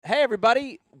Hey,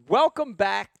 everybody. Welcome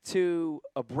back to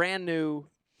a brand new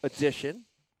edition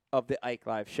of the Ike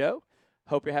Live Show.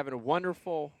 Hope you're having a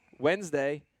wonderful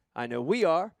Wednesday. I know we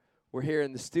are. We're here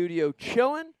in the studio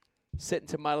chilling. Sitting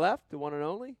to my left, the one and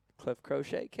only, Cliff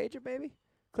Crochet. Cajun, baby.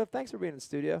 Cliff, thanks for being in the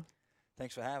studio.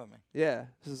 Thanks for having me. Yeah,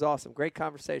 this is awesome. Great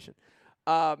conversation.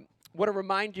 Want to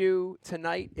remind you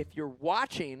tonight, if you're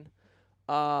watching,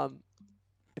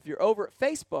 if you're over at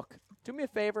Facebook, do me a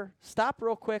favor. Stop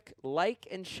real quick. Like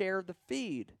and share the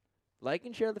feed. Like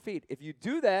and share the feed. If you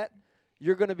do that,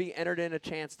 you're going to be entered in a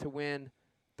chance to win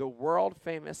the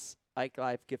world-famous Ike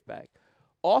Live gift bag.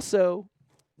 Also,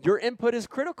 your input is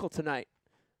critical tonight.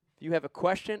 If you have a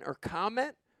question or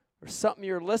comment or something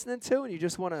you're listening to and you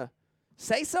just want to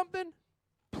say something,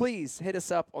 please hit us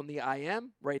up on the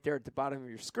IM right there at the bottom of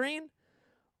your screen.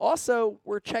 Also,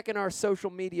 we're checking our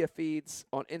social media feeds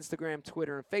on Instagram,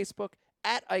 Twitter, and Facebook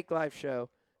at Ike Live Show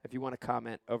if you want to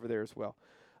comment over there as well.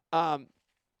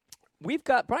 We've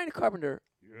got Brian Carpenter.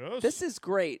 Yes. This is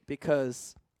great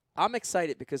because I'm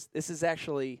excited because this is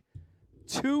actually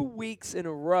 2 weeks in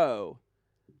a row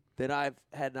that I've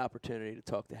had an opportunity to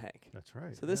talk to Hank. That's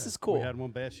right. So this is cool. We had him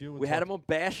on Bash U. We had him on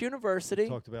Bash University.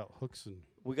 Talked about hooks and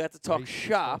We got to talk weights and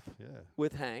shop stuff. Yeah.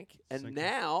 with Hank, and Sync.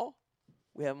 now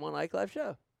we have him on Ike Live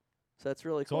Show. So that's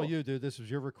really It's cool. all you, dude. This was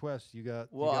your request. You got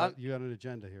you got an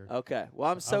agenda here. Okay.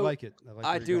 Well, I'm I so like it. I, like I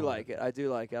where you're do going like with it. I do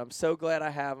like it. I'm so glad I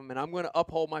have him, and I'm going to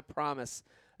uphold my promise,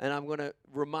 and I'm going to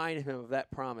remind him of that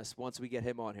promise once we get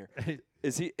him on here. Hey,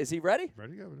 Is he ready?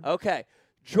 ready to go? man. Okay.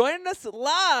 Joining us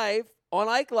live on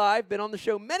Ike Live, been on the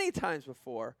show many times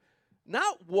before.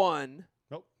 Not one,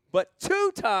 Nope. but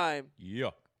two-time Yeah.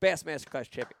 Bassmaster Class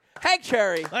champion. Hank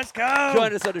Cherry, Let's go.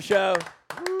 join us on the show.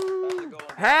 How's it going?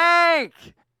 Hank,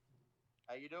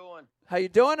 How you doing? how you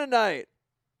doing tonight?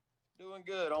 Doing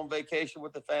good. On vacation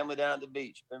with the family down at the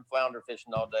beach. Been flounder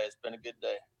fishing all day. It's been a good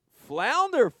day.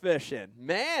 Flounder fishing.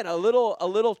 Man, a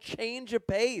little change of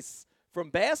pace from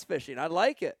bass fishing. I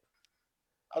like it.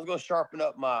 I was going to sharpen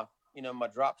up my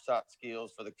drop shot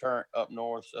skills for the current up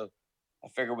north. So I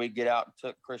figured we'd get out and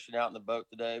took Christian out in the boat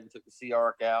today. We took the Sea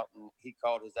Arc out, and he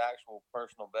caught his actual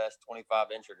personal best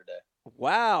 25-incher today.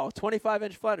 Wow,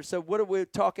 25-inch flounder. So what are we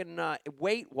talking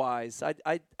weight-wise?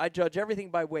 I judge everything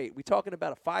by weight. We talking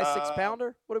about a 5-6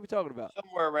 pounder? What are we talking about?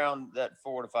 Somewhere around that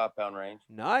 4 to 5 pound range.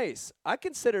 Nice. I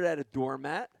consider that a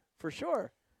doormat for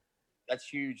sure. That's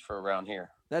huge for around here.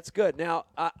 That's good. Now,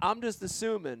 I'm just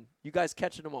assuming you guys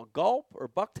catching them on gulp or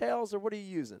bucktails, or what are you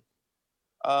using?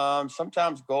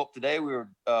 Sometimes gulp. Today we were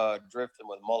drifting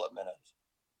with mullet minnows.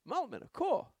 Mullet minnow.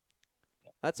 Cool.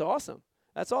 That's awesome.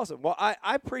 That's awesome. Well, I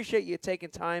appreciate you taking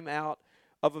time out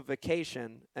of a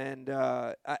vacation, and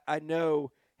I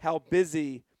know how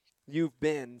busy you've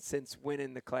been since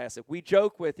winning the Classic. We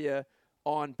joked with you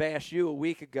on Bash U a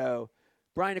week ago.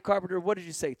 Brian Carpenter, what did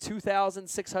you say,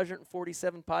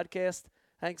 2,647 podcasts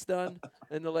Hank's done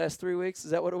in the last 3 weeks?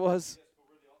 Is that what it was?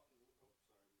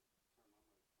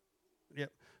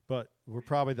 Yep. But we're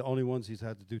probably the only ones he's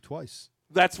had to do twice.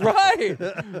 That's right.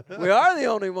 We are the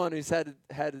only one who's had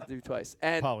to do twice.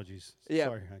 And Apologies. yeah.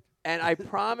 Sorry, Hank. And I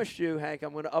promise you, Hank,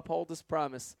 I'm going to uphold this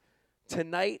promise.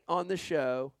 Tonight on the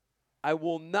show, I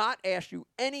will not ask you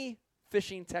any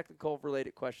fishing technical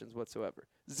related questions whatsoever.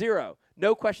 Zero.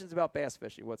 No questions about bass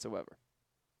fishing whatsoever.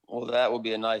 Well, that would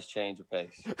be a nice change of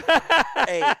pace.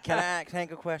 Hey, can I ask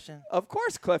Hank a question? Of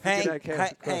course, Cliff. you Hank, can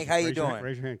ask a question. Hank, how you Raise your doing? hand-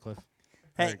 raise your hand, Cliff.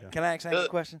 There you Hank, go. can I ask Hank a Good.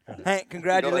 question? Hank,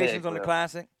 congratulations on the Cliff.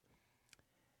 Classic.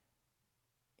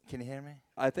 Can you hear me?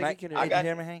 I think Mike, you can I hear got you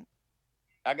hear me, Hank?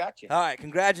 I got you. All right,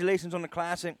 congratulations on the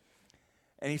Classic.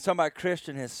 And he's talking about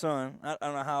Christian, his son. I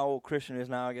don't know how old Christian is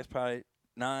now. I guess probably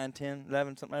 9, 10,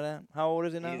 11, something like that. How old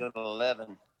is he now? He's at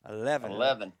 11. 11.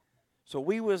 11. So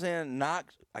we was in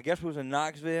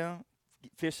Knoxville,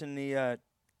 fishing the. That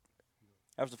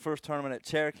was the first tournament at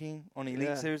Cherokee on the Elite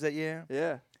Yeah. Series that year.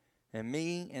 Yeah. And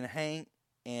me and Hank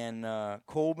and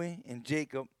Colby and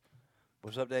Jacob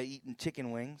was up there eating chicken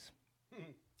wings,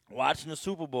 watching the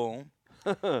Super Bowl.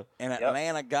 And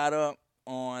Atlanta got up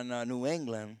on New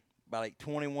England by like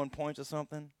 21 points or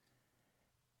something.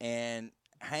 And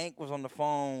Hank was on the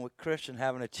phone with Christian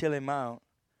having a chilly mouth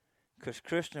because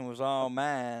Christian was all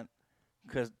mad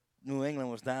because New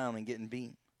England was down and getting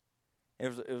beat. It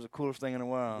was the coolest thing in the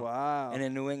world. Wow. And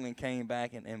then New England came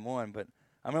back and won. But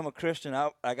I remember Christian,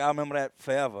 I remember that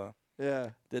forever.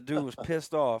 Yeah. The dude was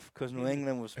pissed off because New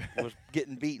England was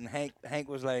getting beaten. Hank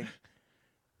was like,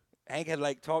 Hank had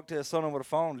like talked to his son over the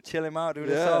phone to chill him out. Dude,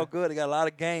 it's Yeah. all good. They got a lot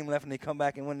of game left, and they come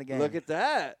back and win the game. Look at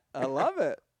that. I love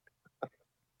it.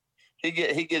 He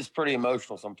gets pretty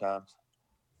emotional sometimes.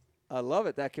 I love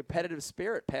it. That competitive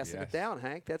spirit, passing it Yes. down,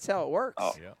 Hank. That's how it works.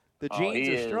 Oh. Yeah. The Oh, genes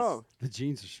he are is. strong. The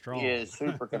genes are strong. He is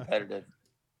super competitive.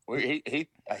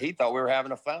 He thought we were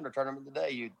having a flounder tournament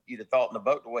today. You'd have thought in the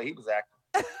boat the way he was acting.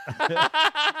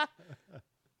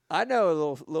 I know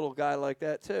a little guy like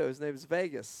that too. His name's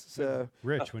Vegas. So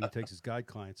Rich when he takes his guide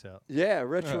clients out. yeah,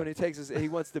 Rich when he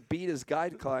wants to beat his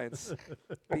guide clients,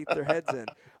 beat their heads in.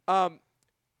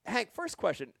 Hank, first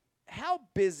question: how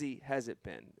busy has it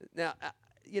been? Now,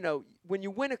 when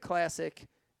you win a classic,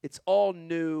 it's all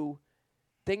new,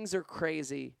 things are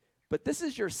crazy. But this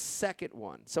is your second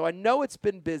one, so I know it's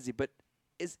been busy. But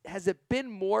has it been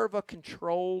more of a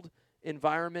controlled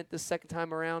environment the second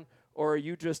time around, or are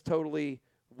you just totally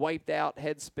wiped out,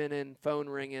 head spinning, phone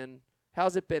ringing?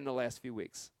 How's it been the last few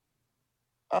weeks?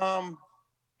 With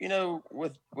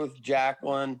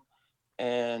Jacqueline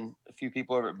and a few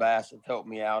people over at Bass have helped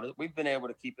me out. We've been able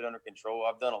to keep it under control.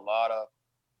 I've done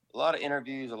a lot of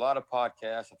interviews, a lot of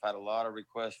podcasts. I've had a lot of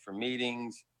requests for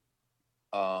meetings.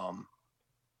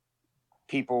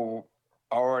 People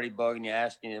already bugging you,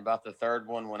 asking you about the third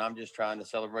one when I'm just trying to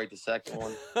celebrate the second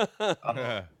one.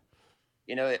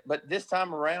 But this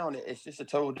time around, it's just a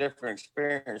total different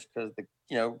experience because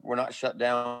we're not shut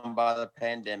down by the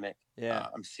pandemic. Yeah,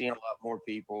 I'm seeing a lot more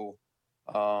people.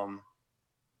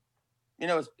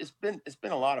 It's been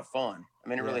a lot of fun. I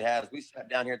mean, it really has. We sat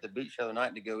down here at the beach the other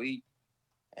night to go eat,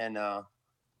 and a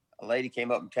lady came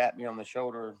up and tapped me on the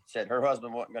shoulder and said her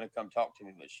husband wasn't going to come talk to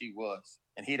me, but she was,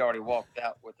 and he'd already walked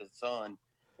out with his son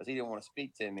because he didn't want to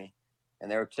speak to me. And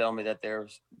they were telling me that they're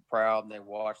proud and they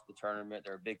watched the tournament.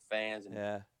 They're big fans. And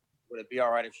would it be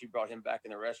all right if she brought him back in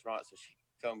the restaurant so she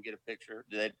could come get a picture?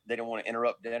 They didn't want to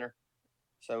interrupt dinner.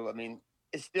 So, I mean,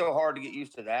 it's still hard to get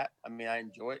used to that. I mean, I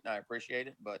enjoy it and I appreciate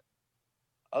it. But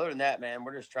other than that, man,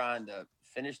 we're just trying to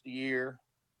finish the year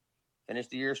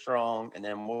strong, and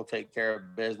then we'll take care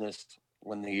of business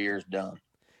when the year's done.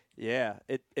 Yeah,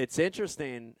 it's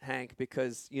interesting, Hank,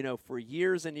 because, for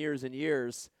years and years and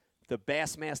years, the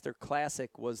Bassmaster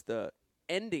Classic was the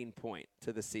ending point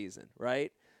to the season,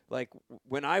 right? Like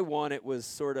when I won, it was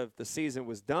sort of the season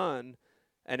was done,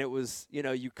 and it was,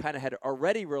 you kind of had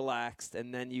already relaxed,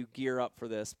 and then you gear up for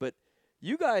this. But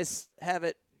you guys have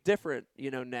it different,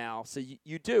 now. So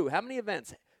you do. How many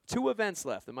events? 2 events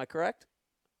left. Am I correct?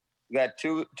 We got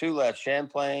two left,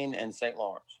 Champlain and St.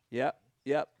 Lawrence. Yep.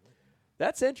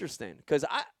 That's interesting because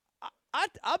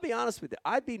I'll be honest with you.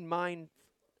 I'd be mind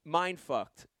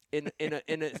fucked in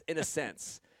a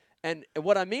sense, and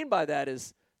what I mean by that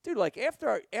is, dude, like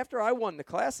after I won the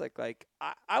Classic, like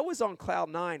I was on cloud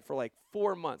 9 for like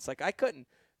 4 months. Like I couldn't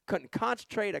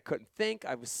concentrate. I couldn't think.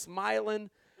 I was smiling.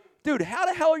 Dude, how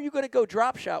the hell are you going to go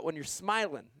drop shot when you're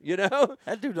smiling,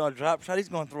 That dude don't drop shot. He's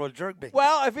going to throw a jerk bait.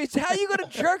 Well, how are you going to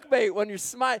jerk bait when you're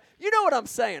smiling? You know what I'm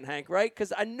saying, Hank, right?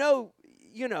 Because I know,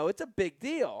 it's a big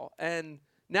deal. And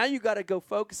now you got to go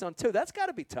focus on 2. That's got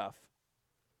to be tough.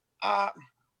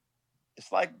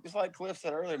 It's like Cliff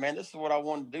said earlier, man, this is what I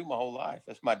wanted to do my whole life.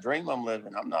 It's my dream I'm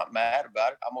living. I'm not mad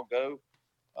about it. I'm going to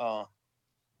go.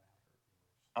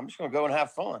 I'm just going to go and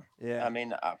have fun. Yeah. I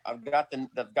mean, I've got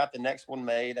the next one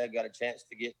made. I got a chance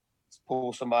to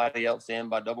pull somebody else in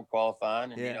by double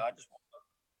qualifying. And, I just,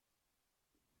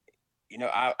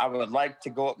 I would like to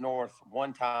go up north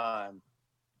one time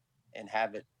and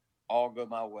have it all go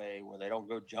my way where they don't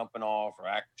go jumping off or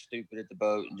act stupid at the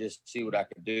boat and just see what I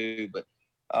could do. But,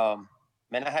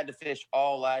 man, I had to fish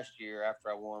all last year after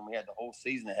I won. We had the whole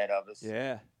season ahead of us.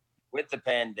 Yeah. With the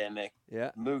pandemic,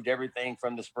 moved everything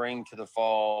from the spring to the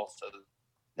fall. So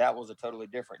that was a totally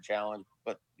different challenge.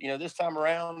 But, this time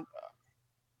around,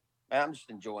 man, I'm just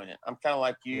enjoying it. I'm kind of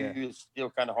like you. Yeah. It's still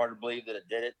kind of hard to believe that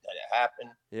that it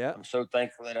happened. Yeah. I'm so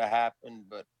thankful that it happened,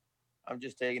 but I'm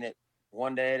just taking it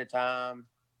one day at a time,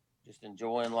 just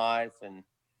enjoying life, and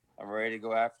I'm ready to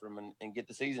go after them and get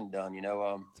the season done.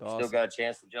 Awesome. Still got a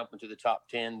chance to jump into the top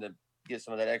 10 to get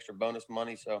some of that extra bonus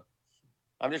money. So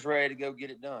I'm just ready to go get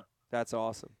it done. That's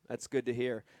awesome. That's good to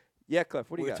hear. Yeah,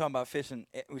 Cliff, what do you We got? were talking about fishing.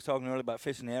 We were talking earlier about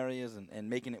fishing areas and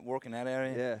making it work in that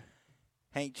area. Yeah.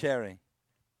 Hank Cherry.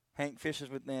 Hank fishes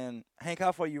within. Hank,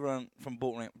 how far you run from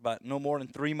boat ramp? About no more than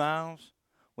 3 miles.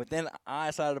 Within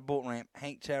eyesight of the boat ramp,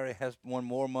 Hank Cherry has won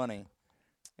more money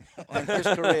in his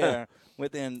career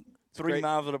within 3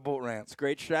 miles of the boat ramp. It's a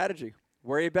great strategy.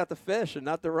 Worry about the fish and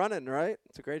not the running, right?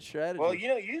 It's a great strategy. Well,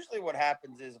 usually what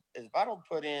happens is if I don't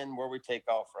put in where we take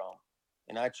off from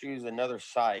and I choose another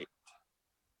site,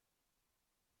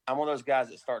 I'm one of those guys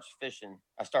that starts fishing.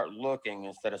 I start looking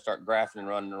instead of start graphing and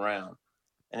running around.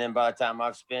 And then by the time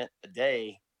I've spent a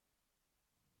day,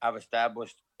 I've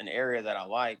established an area that I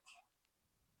like.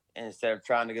 And instead of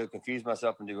trying to go confuse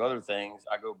myself and do other things,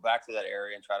 I go back to that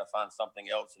area and try to find something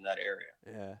else in that area.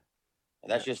 Yeah.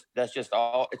 And that's just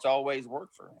all. It's always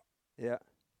worked for me. Yeah.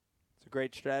 It's a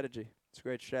great strategy. It's a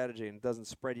great strategy, and it doesn't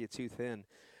spread you too thin.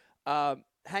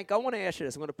 Hank, I want to ask you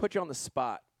this. I'm going to put you on the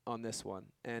spot on this one.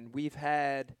 And we've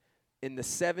had, in the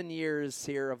 7 years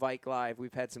here of Ike Live,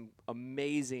 we've had some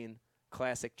amazing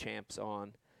classic champs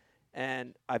on.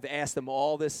 And I've asked them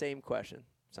all this same question.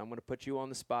 So I'm going to put you on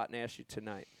the spot and ask you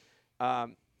tonight.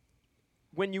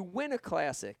 When you win a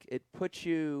classic, it puts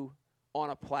you on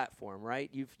a platform, right?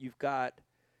 You've got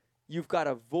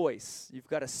a voice. You've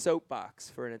got a soapbox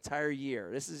for an entire year.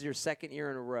 This is your second year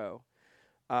in a row.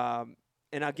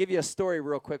 And I'll give you a story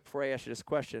real quick before I ask you this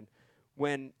question.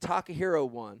 When Takahiro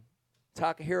won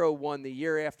the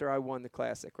year after I won the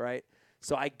Classic, right?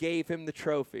 So I gave him the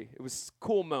trophy. It was a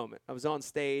cool moment. I was on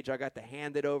stage. I got to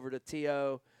hand it over to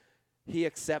Tio. He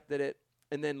accepted it.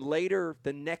 And then later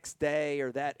the next day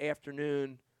or that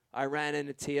afternoon, I ran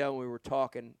into Tio and we were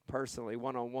talking personally,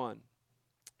 one-on-one.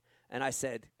 And I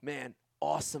said, man,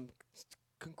 awesome.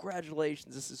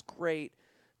 Congratulations. This is great.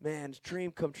 Man,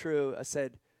 dream come true. I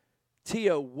said,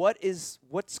 Tio,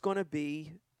 what's going to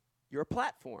be your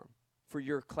platform for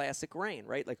your classic reign,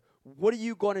 right? Like, what are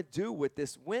you going to do with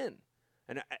this win?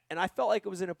 And I felt like it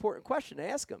was an important question to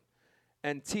ask him.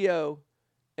 And Tio,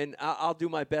 and I'll do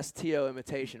my best Tio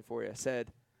imitation for you,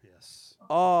 said, Yes.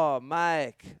 oh,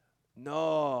 Mike,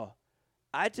 no,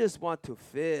 I just want to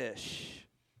fish.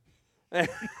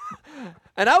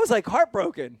 And I was like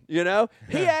heartbroken, you know.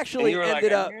 He actually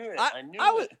ended up.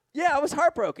 I was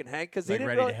heartbroken, Hank, because he didn't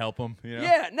ready to help him. You know?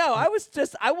 Yeah, no,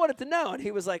 I wanted to know, and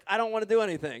he was like, I don't want to do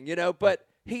anything, you know. But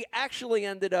he actually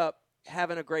ended up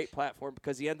having a great platform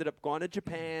because he ended up going to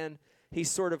Japan. He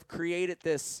sort of created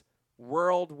this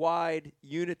worldwide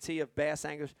unity of bass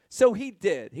anglers. So he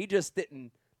did. He just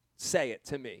didn't say it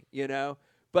to me, you know.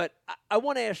 But I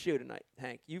want to ask you tonight,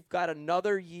 Hank. You've got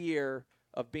another year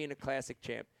of being a classic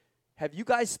champ. Have you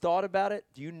guys thought about it?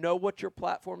 Do you know what your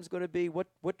platform is going to be?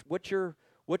 What's your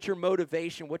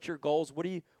motivation? What's your goals?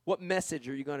 What message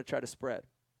are you going to try to spread?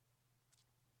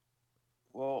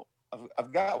 Well,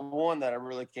 I've got one that I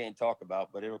really can't talk about,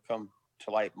 but it'll come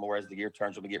to light more as the year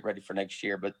turns when we get ready for next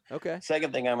year. But okay.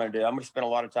 Second thing I'm going to do, I'm going to spend a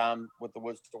lot of time with the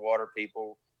Woods to Water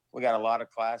people. We got a lot of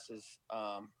classes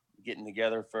getting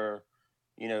together for,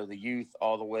 the youth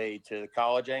all the way to the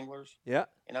college anglers. Yeah.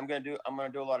 And I'm going to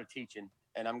do a lot of teaching,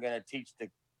 and I'm going to teach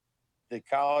the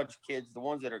college kids, the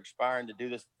ones that are aspiring to do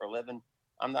this for a living.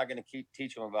 I'm not going to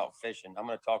teach them about fishing. I'm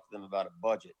going to talk to them about a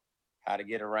budget, how to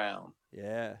get around,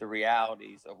 the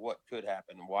realities of what could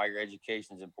happen, why your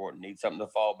education is important, need something to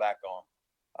fall back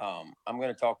on. I'm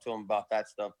going to talk to them about that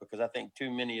stuff because I think too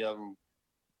many of them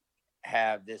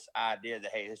have this idea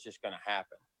that, hey, it's just going to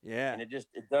happen. Yeah. And it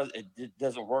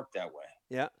doesn't work that way.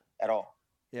 Yeah. At all.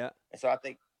 Yeah. And so I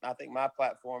think my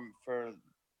platform for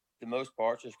the most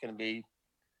part is just going to be,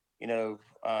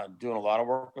 doing a lot of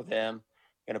work with them.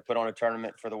 Going to put on a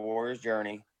tournament for the Warriors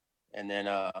Journey, and then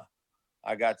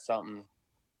I got something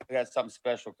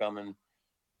special coming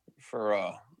for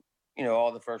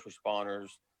all the first responders,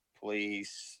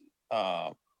 police,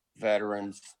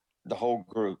 veterans, the whole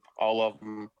group, all of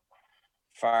them,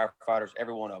 firefighters,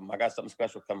 every one of them. I got something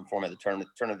special coming for them at the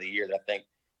turn of the year that I think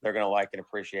they're going to like and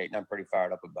appreciate, and I'm pretty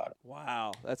fired up about it.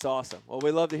 Wow, that's awesome. Well,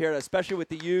 we love to hear that, especially with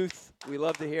the youth. We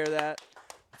love to hear that.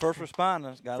 First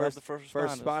responders. Gotta love the first responders.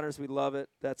 First responders, we love it.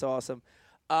 That's awesome.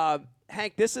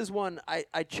 Hank, this is one,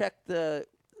 I checked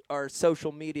our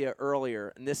social media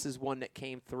earlier, and this is one that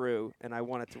came through, and I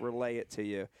wanted to relay it to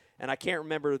you. And I can't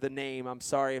remember the name. I'm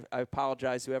sorry. I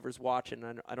apologize, whoever's watching.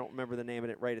 I don't remember the name. I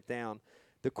didn't write it down.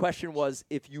 The question was,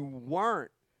 if you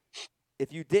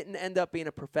didn't end up being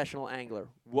a professional angler,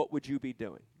 what would you be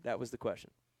doing? That was the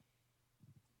question.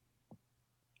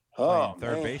 Playing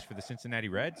third base for the Cincinnati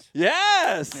Reds?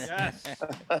 Yes. Yes.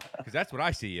 Because that's what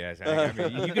I see you as. I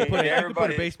mean, you can put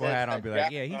a baseball hat on and be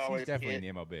like, yeah, he's definitely in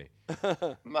the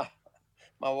MLB.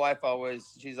 My wife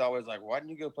she's always like, why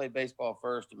didn't you go play baseball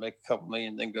first and make a couple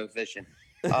million, then go fishing?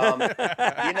 You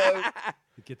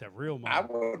get that real money. I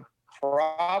would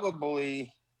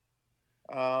probably,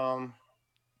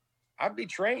 I'd be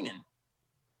training.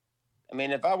 I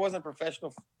mean, if I wasn't a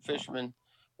professional fisherman,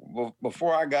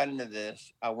 before I got into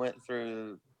this, I went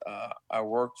through, I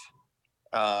worked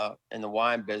in the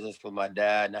wine business with my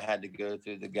dad, and I had to go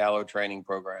through the Gallo training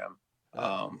program.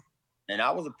 And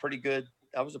I was a pretty good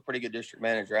district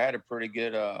manager. I had a pretty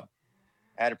good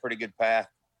path.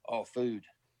 Oh, food.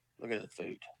 Look at the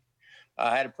food.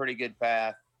 I had a pretty good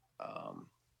path.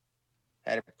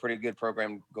 Had a pretty good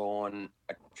program going.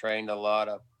 I trained a lot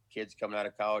of kids coming out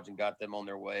of college and got them on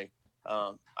their way.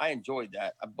 I enjoyed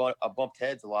that. I bumped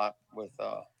heads a lot with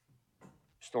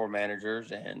store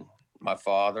managers and my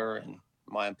father, and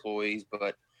my employees.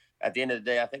 But at the end of the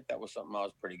day, I think that was something I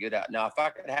was pretty good at. Now, if I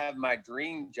could have my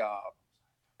dream job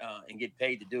and get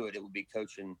paid to do it, it would be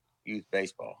coaching youth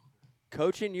baseball.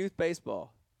 Coaching youth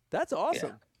baseball. That's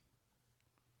awesome.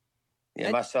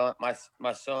 Yeah, my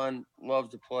son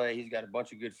loves to play. He's got a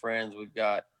bunch of good friends. We've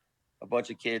got a bunch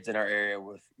of kids in our area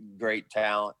with great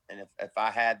talent. And if I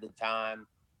had the time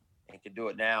and could do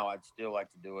it now, I'd still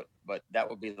like to do it. But that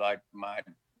would be like my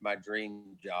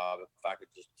dream job if I could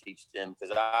just teach them,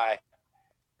 because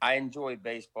I enjoy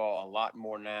baseball a lot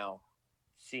more now,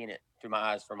 seeing it through my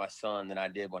eyes for my son than I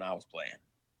did when I was playing.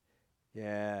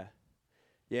 Yeah.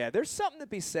 Yeah, there's something to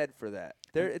be said for that.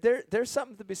 There's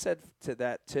something to be said to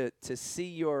that, to see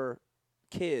your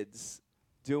kids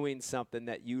doing something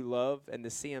that you love and to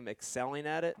see them excelling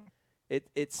at it.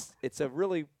 It's a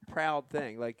really proud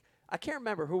thing. Like, I can't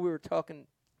remember who we were talking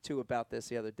to about this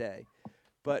the other day,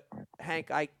 but Hank,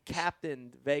 I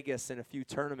captained Vegas in a few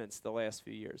tournaments the last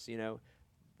few years,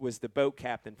 was the boat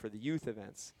captain for the youth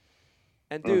events.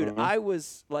 And dude, I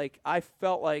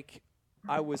felt like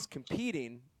I was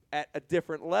competing at a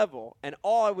different level, and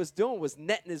all I was doing was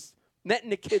netting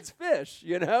the kid's fish,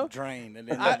 Drained.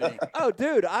 And oh,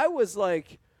 dude, I was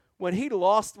like, when he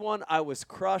lost one, I was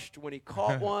crushed. When he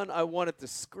caught one, I wanted to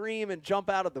scream and jump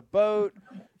out of the boat.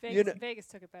 Vegas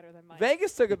took it better than mine.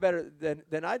 Vegas took it better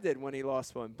than I did when he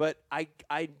lost one. But I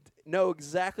know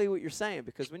exactly what you're saying,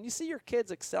 because when you see your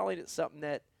kids excelling at something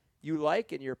that you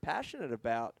like and you're passionate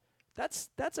about, that's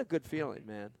a good feeling,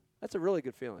 man. That's a really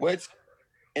good feeling. Well,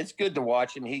 it's good to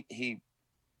watch him. He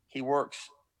works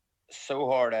so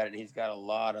hard at it. He's got a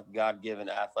lot of God-given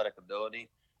athletic ability.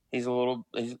 He's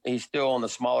still on the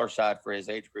smaller side for his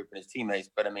age group and his teammates.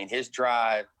 But, I mean, his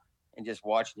drive and just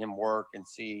watching him work and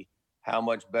see how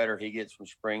much better he gets from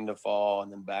spring to fall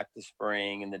and then back to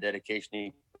spring, and the dedication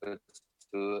he puts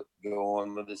to it,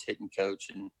 going with his hitting coach.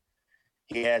 And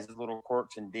he has his little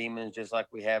quirks and demons, just like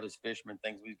we have as fishermen,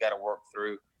 things we've got to work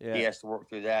through. Yeah. He has to work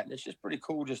through that. And it's just pretty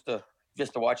cool just to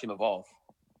watch him evolve.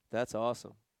 That's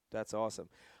awesome. That's awesome.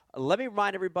 Let me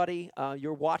remind everybody,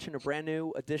 you're watching a brand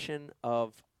new edition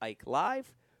of Ike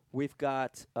Live. We've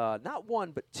got not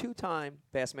one, but two-time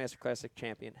Bassmaster Classic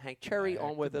champion Hank Cherry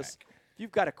on with us. If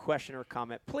you've got a question or a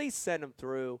comment, please send them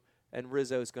through, and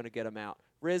Rizzo's going to get them out.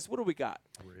 Riz, what do we got?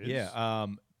 Riz? Yeah,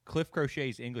 Cliff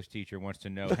Crochet's English teacher wants to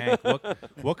know, Hank,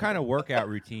 what kind of workout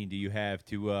routine do you have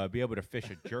to be able to fish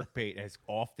a jerkbait as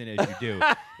often as you do?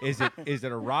 Is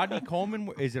it a Rodney Coleman?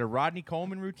 Is it a Rodney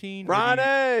Coleman routine?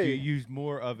 Ronnie, do you use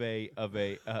more of a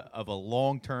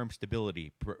long-term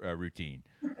stability routine?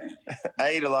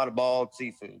 I eat a lot of bald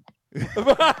seafood.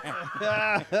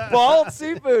 Bald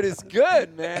seafood is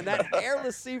good, man. That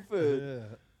hairless seafood.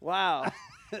 Yeah. Wow.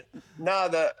 No,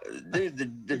 the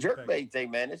jerkbait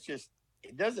thing, man.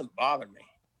 It doesn't bother me.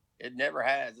 It never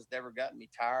has. It's never gotten me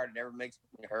tired. It never makes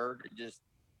me hurt.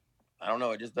 I don't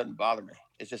know. It just doesn't bother me.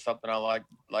 It's just something I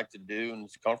like to do, and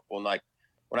it's comfortable. And like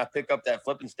when I pick up that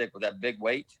flipping stick with that big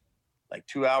weight, like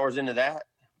 2 hours into that,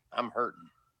 I'm hurting.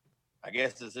 I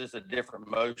guess it's just a different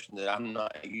motion that I'm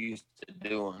not used to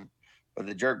doing. But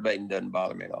the jerkbaiting doesn't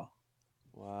bother me at all.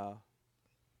 Wow.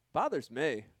 Bothers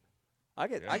me. I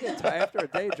get tired after a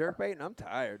day jerkbaiting. I'm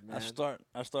tired, man.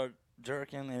 I start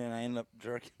jerking, and then I end up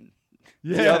jerking.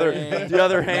 Yeah. The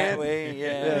other hand. That way,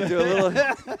 yeah. Do a little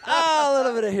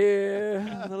bit of here,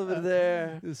 a little bit of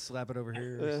there. Just slap it over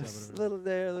here. A little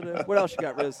there, a little there. What else you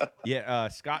got, Riz? Yeah,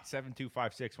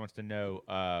 Scott7256 wants to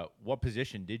know what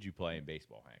position did you play in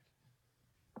baseball,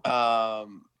 Hank?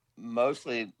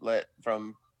 Mostly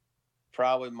from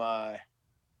probably I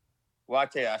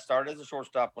tell you, I started as a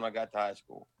shortstop when I got to high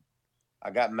school. I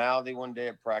got mouthy one day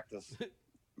at practice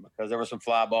because there were some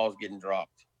fly balls getting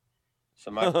dropped.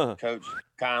 So my coach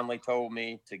kindly told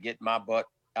me to get my butt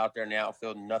out there in the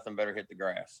outfield and nothing better hit the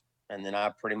grass. And then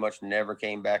I pretty much never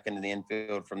came back into the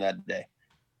infield from that day.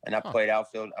 And I played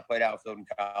outfield. I played outfield in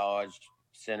college,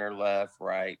 center, left,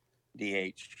 right,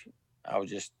 DH. I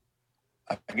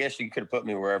guess you could have put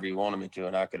me wherever you wanted me to,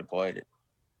 and I could have played it.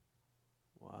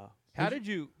 Wow. How did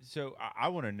you – so I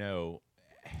want to know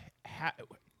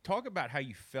talk about how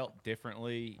you felt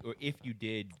differently, or if you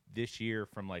did this year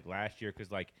from like last year,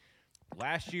 because like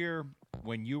last year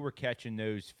when you were catching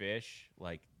those fish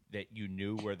like that you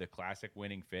knew were the classic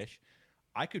winning fish,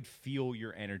 I could feel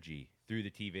your energy through the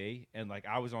TV, and like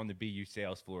I was on the BU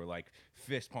sales floor, like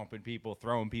fist pumping people,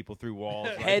 throwing people through walls,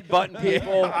 head butting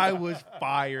people. I was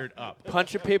fired up,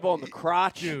 punching people in the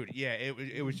crotch, dude. Yeah,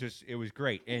 it was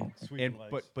great, and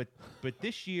but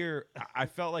this year I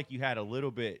felt like you had a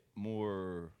little bit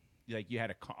more like you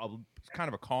had a kind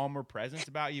of a calmer presence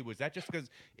about you? Was that just because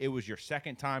it was your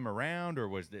second time around, or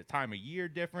was the time of year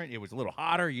different? It was a little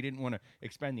hotter. You didn't want to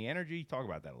expend the energy. Talk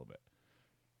about that a little bit.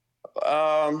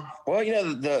 Well,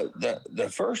 the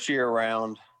first year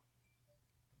around,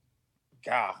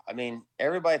 God, I mean,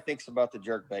 everybody thinks about the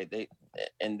jerkbait.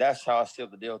 And that's how I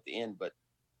sealed the deal at the end. But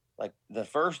like the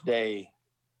first day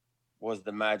was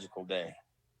the magical day.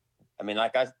 I mean,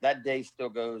 that day still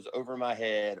goes over my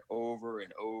head over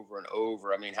and over and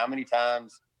over. I mean, how many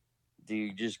times do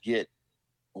you just get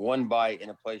one bite in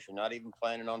a place you're not even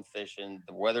planning on fishing?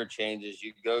 The weather changes,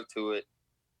 you go to it,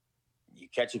 you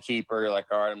catch a keeper, you're like,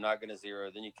 all right, I'm not going to zero.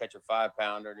 Then you catch a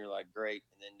 5-pounder and you're like, great.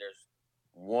 And then there's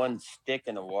one stick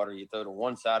in the water. You throw to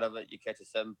one side of it, you catch a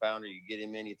 7-pounder, you get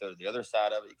him in. You throw to the other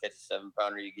side of it, you catch a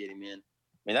 7-pounder, you get him in.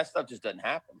 I mean, that stuff just doesn't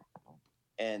happen.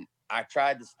 And I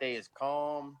tried to stay as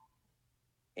calm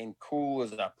and cool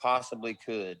as I possibly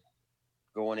could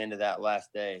going into that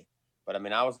last day. But I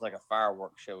mean, I was like a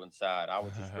fireworks show inside. I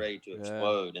was just ready to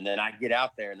explode. And then I get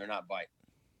out there and they're not biting.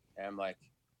 And I'm like,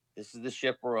 this is the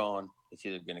ship we're on. It's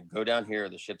either going to go down here or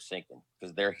the ship's sinking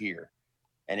because they're here.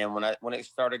 And then when it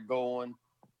started going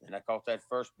and I caught that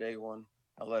first big one,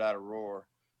 I let out a roar.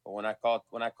 But when I caught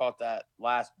that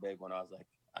last big one, I was like,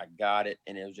 I got it.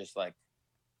 And it was just like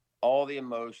all the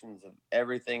emotions of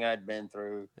everything I'd been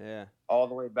through. Yeah. All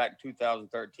the way back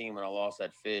 2013 when I lost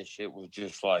that fish, it was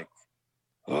just like,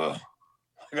 ugh.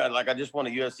 I just won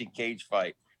a UFC cage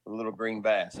fight with a little green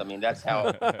bass. I mean, that's how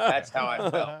I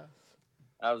felt.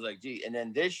 I was like, gee. And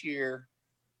then this year,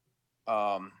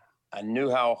 I knew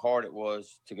how hard it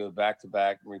was to go back to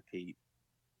back and repeat.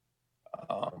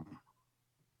 And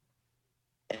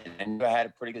I knew I had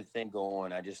a pretty good thing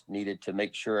going. I just needed to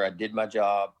make sure I did my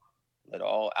job, let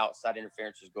all outside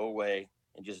interferences go away,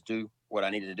 and just do what I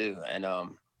needed to do. And I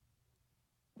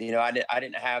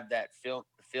didn't have that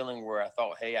feeling where I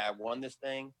thought, hey, I won this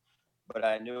thing. But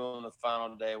I knew on the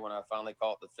final day when I finally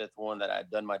caught the fifth one that I'd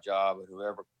done my job, and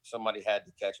somebody had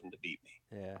to catch him to beat me.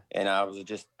 Yeah. And I was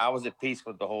at peace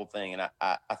with the whole thing. And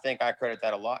I think I credit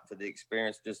that a lot to the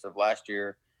experience just of last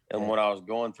year and what I was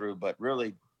going through. But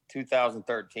really,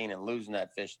 2013 and losing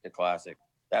that fish at the Classic,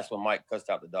 that's when Mike cussed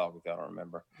out the dog, if y'all don't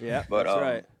remember. Yeah, but,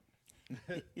 that's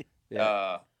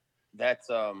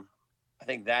right. I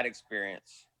think that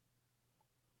experience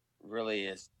really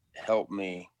has helped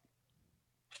me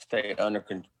stay under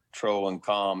control and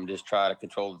calm, just try to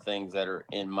control the things that are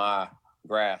in my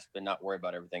grasp and not worry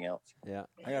about everything else. Yeah.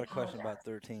 I got a question about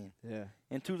 13. Yeah.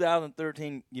 In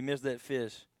 2013, you missed that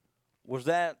fish. Was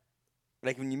that,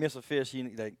 like when you miss a fish, you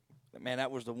like, man,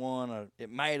 that was the one, or it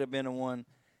might have been the one.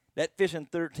 That fish in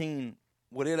 13,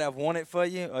 would it have won it for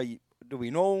you? Or do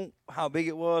we know how big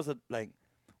it was? Or, like,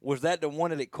 was that the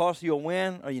one that it cost you a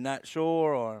win? Are you not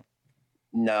sure? Or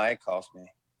no, it cost me.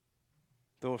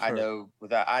 I know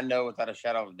without a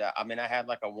shadow of a doubt. I mean, I had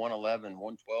like a 111,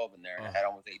 112 in there, and I had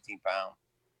almost 18 pounds.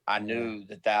 I knew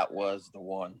that was the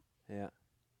one. Yeah.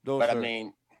 I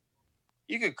mean,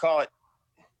 you could call it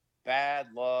bad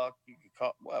luck. You could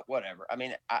call whatever. I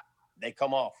mean, they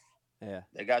come off. Yeah.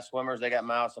 They got swimmers. They got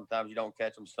mouths. Sometimes you don't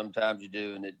catch them. Sometimes you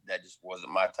do, and that just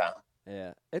wasn't my time.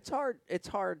 Yeah. It's hard. It's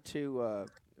hard to.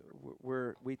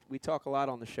 We talk a lot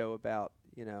on the show about,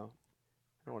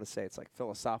 I don't want to say it's like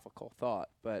philosophical thought,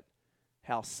 but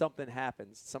how something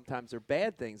happens. Sometimes they're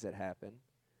bad things that happen,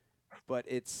 but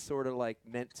it's sort of like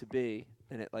meant to be,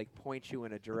 and it like points you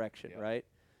in a direction, right?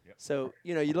 Yep. So,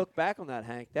 you look back on that,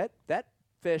 Hank, that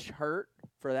fish hurt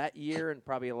for that year and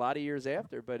probably a lot of years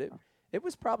after, but it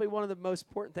was probably one of the most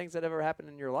important things that ever happened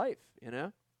in your life,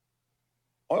 Well,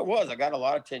 it was. I got a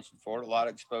lot of attention for it, a lot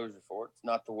of exposure for it. It's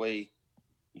not the way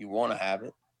you want to have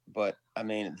it, but I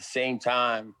mean, at the same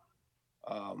time,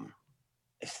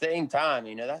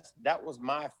 that was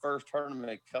my first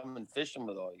tournament coming fishing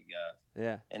with all you guys.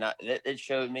 Yeah. And it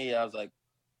showed me, I was like,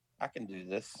 I can do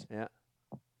this. Yeah.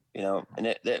 And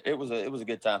it was a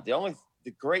good time. The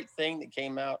great thing that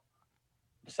came out,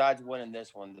 besides winning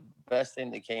this one, the best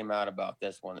thing that came out about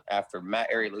this one, after Matt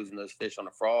Airy losing those fish on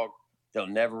the frog, they'll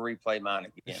never replay mine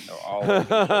again. They'll always.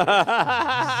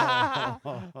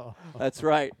 That's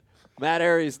right. Matt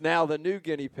Airy's now the new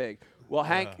guinea pig. Well,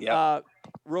 Hank,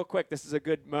 real quick, this is a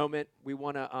good moment. We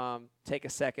want to take a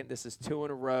second. This is 2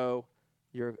 in a row.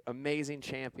 You're an amazing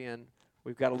champion.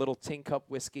 We've got a little Tin Cup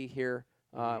whiskey here.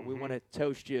 We want to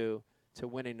toast you to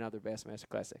winning another Bassmaster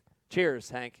Classic. Cheers,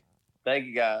 Hank. Thank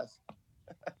you, guys.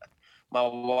 My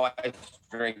wife's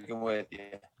drinking with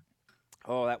you.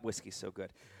 Oh, that whiskey's so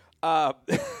good. Wow,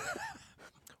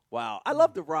 I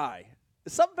love the rye.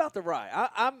 There's something about the rye.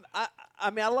 I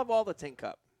mean, I love all the Tin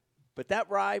Cup. But that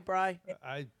rye, Bry,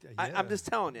 I'm I'm just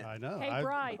telling you. I know. Hey,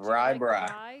 Bry. do you Rye, like the Bry.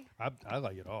 rye? I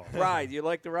like it all. Rye, do you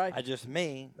like the rye? I just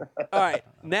me. All right,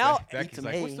 now, Becky's to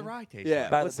like, me. what's the rye taste yeah,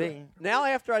 like? By the let's- bean. now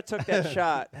after I took that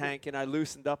shot, Hank, and I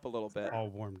loosened up a little bit, All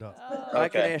warmed up. I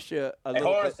can Okay. ask you a Hey, little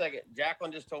hold on a bit. second.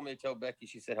 Jacqueline just told me to tell Becky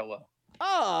she said hello.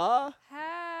 Aw, Oh,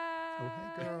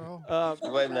 hey, girl. She's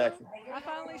waving at you. I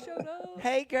finally showed up.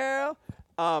 hey, girl.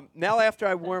 Now after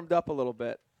I warmed up a little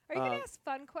bit, Are you going to ask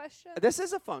fun questions? this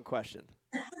is a fun question.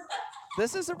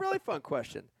 This is a really fun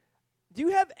question. Do you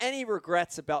have any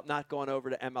regrets about not going over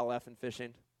to MLF and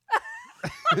fishing?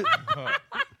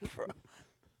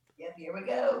 Yep, here we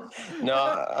go.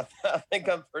 No, I think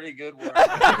I'm pretty good. Where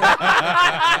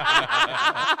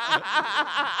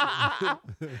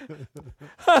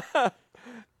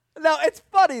No, it's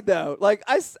funny though. Like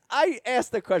I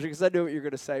asked the question because I knew what you were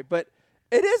going to say, but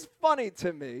it is funny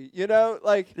to me, you know,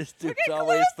 like This dude's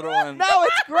always throwing. no,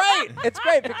 it's great. It's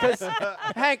great because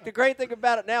Hank, the great thing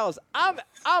about it now is I'm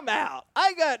out.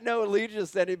 I got no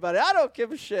allegiance to anybody. I don't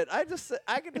give a shit. I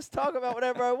can just talk about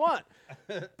whatever I want.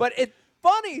 But it's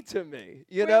funny to me,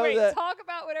 you know wait, that talk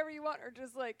about whatever you want, or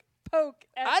just like poke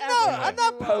at I know everyone I'm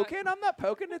not you want. poking. I'm not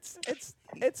poking.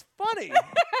 It's funny.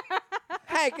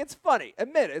 Hank, it's funny.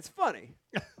 Admit it, it's funny.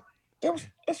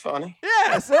 it's funny.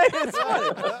 Yeah, see? It's funny.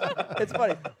 It's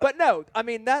funny. But no, I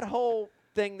mean, that whole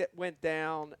thing that went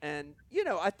down, and, you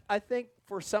know, I think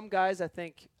for some guys, I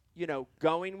think, you know,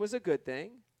 going was a good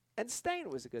thing, and staying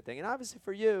was a good thing. And obviously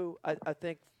for you, I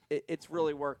think it's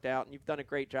really worked out, and you've done a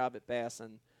great job at Bass.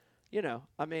 And, you know,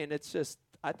 I mean, it's just,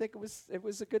 I think it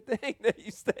was a good thing that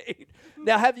you stayed.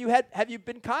 Now, have you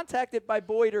been contacted by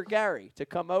Boyd or Gary to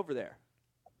come over there?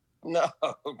 No,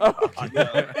 God, no.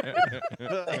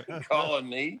 They ain't calling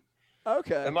me.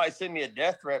 Okay. They might send me a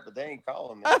death threat, but they ain't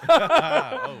calling me.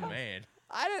 Oh man.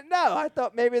 I didn't know. I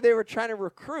thought maybe they were trying to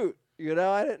recruit. You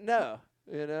know, I didn't know.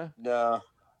 You know. No,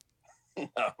 no,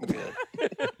 I'm good.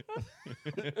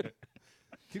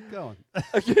 Keep going.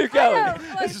 Keep going. I know,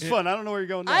 like, This is fun. I don't know where you're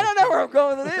going now. I don't know where I'm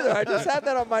going with it either. I just had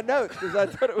that on my notes because I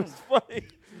thought it was funny.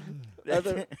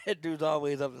 That dude's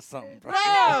always up to something, bro.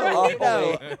 No, no, he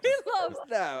loves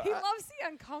no. He loves the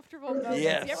uncomfortable moments.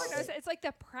 Yes. You ever notice it? It's like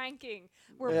the pranking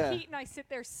where Yeah. Pete and I sit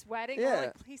there sweating. Yeah. We're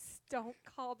like, please don't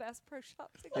call Bass Pro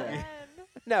Shops again.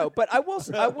 No, but I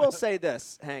will say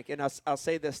this, Hank, and I'll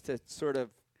say this to sort of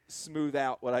smooth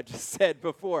out what I just said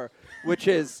before, which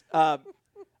is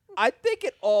I think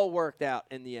it all worked out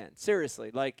in the end.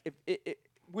 Seriously, like,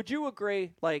 would you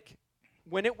agree? Like,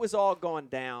 when it was all going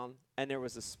down and there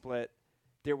was a split,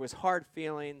 there was hard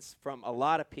feelings from a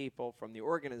lot of people, from the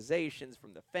organizations,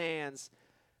 from the fans.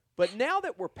 But now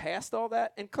that we're past all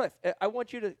that, and Cliff, I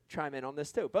want you to chime in on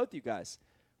this too, both you guys.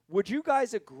 Would you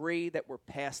guys agree that we're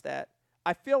past that?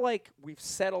 I feel like we've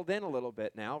settled in a little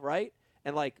bit now, right?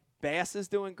 And like Bass is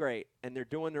doing great, and they're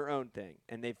doing their own thing,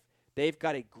 and they've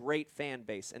got a great fan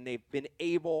base, and they've been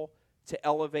able to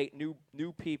elevate new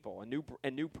people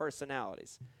and new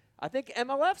personalities. I think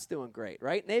MLF's doing great,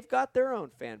 right? And they've got their own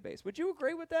fan base. Would you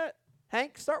agree with that?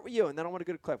 Hank, start with you, and then I want to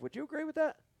go to Cliff. Would you agree with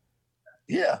that?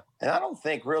 Yeah, and I don't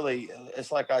think really.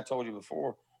 It's like I told you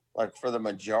before. Like for the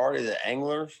majority of the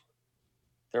anglers,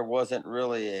 there wasn't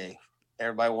really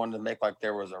everybody wanted to make like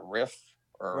there was a riff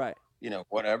or Right.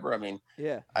 whatever. I mean,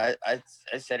 Yeah. I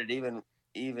said it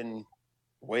even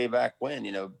way back when.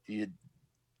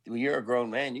 When you're a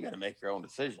grown man, you got to make your own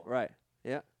decision. Right.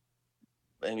 Yeah.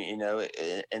 I mean,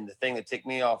 and the thing that ticked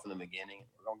me off in the beginning,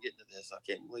 we're gonna get into this, I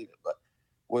can't believe it, but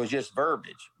was just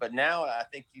verbiage. But now I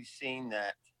think you've seen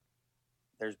that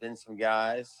there's been some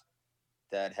guys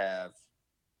that have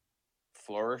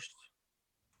flourished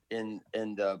in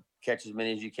the catch as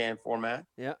many as you can format.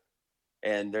 Yeah.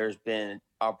 And there's been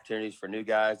opportunities for new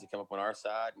guys to come up on our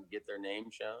side and get their name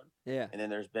shown. Yeah. And then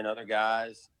there's been other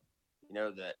guys,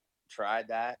 that tried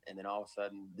that, and then all of a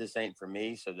sudden this ain't for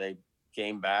me, so they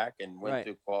came back and went Right.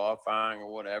 through qualifying or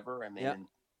whatever. I mean, Yep.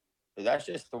 that's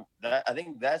just I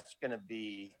think that's going to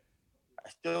be. I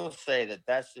still say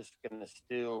that's just going to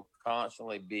still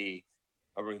constantly be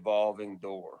a revolving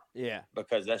door Yeah.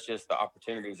 because that's just the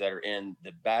opportunities that are in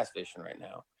the bass fishing right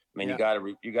now. I mean, Yeah.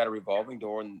 you got a revolving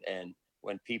door, and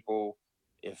when people,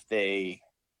 if they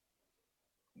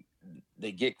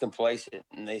get complacent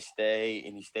and they stay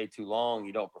and you stay too long,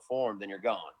 you don't perform, then you're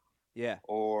gone. Yeah.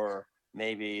 Or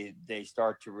maybe they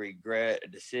start to regret a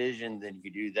decision, then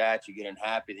you do that, you get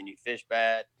unhappy, then you fish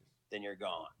bad, then you're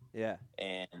gone. Yeah.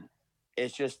 And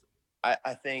it's just,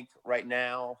 I think right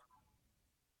now,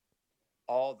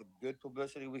 all the good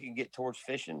publicity we can get towards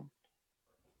fishing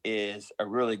is a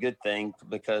really good thing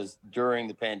because during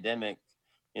the pandemic,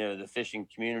 the fishing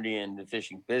community and the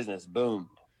fishing business boomed.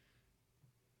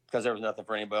 because there was nothing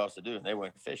for anybody else to do, and they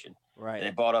went fishing. Right. And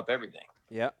they bought up everything.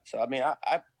 Yep. So I mean,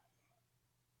 I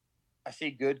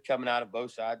see good coming out of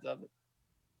both sides of it.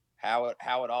 How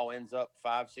it all ends up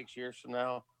 5-6 years from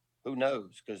now, who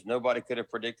knows? Because nobody could have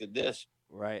predicted this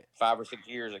Right. 5 or 6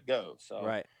 years ago. So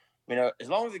Right. you know, as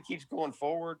long as it keeps going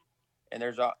forward, and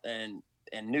there's and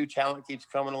new talent keeps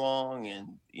coming along,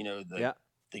 and you know the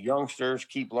youngsters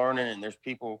keep learning, and there's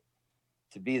people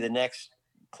to be the next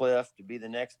Cliff, to be the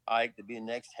next Ike, to be the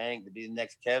next Hank, to be the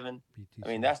next Kevin. I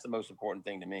mean, that's the most important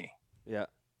thing to me. Yeah.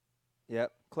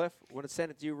 Yep. Cliff, I want to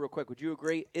send it to you real quick. Would you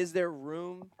agree? Is there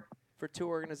room for 2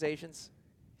 organizations?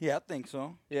 Yeah, I think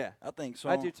so. Yeah. I think so.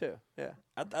 I do too. Yeah.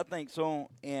 I think so.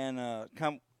 And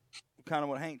kind of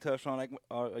what Hank touched on, like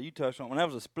you touched on, when that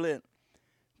was a split,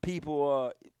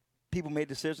 people made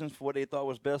decisions for what they thought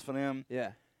was best for them.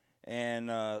 Yeah. And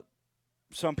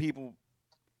some people,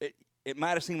 it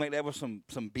might have seemed like there was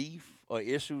some beef or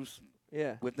issues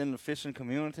Yeah. within the fishing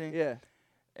community. Yeah.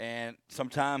 And some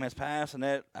time has passed, and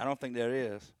that I don't think there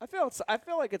is. I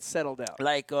feel like it's settled out.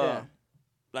 Like Yeah.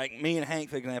 like me and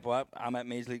Hank, for example, I'm at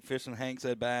Major League Fishing. Hank's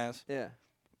at Bass. Yeah.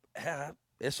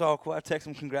 It's all cool. I text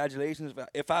him congratulations.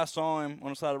 If I saw him on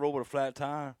the side of the road with a flat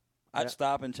tire, I'd Yeah.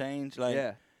 stop and change. Like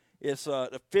Yeah. it's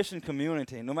the fishing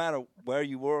community. No matter where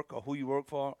you work or who you work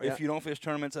for, or Yeah. if you don't fish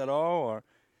tournaments at all, or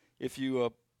if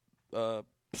you a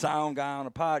sound guy on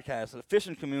a podcast, the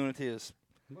fishing community is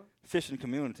fishing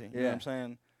community. You know what I'm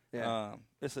saying? Yeah.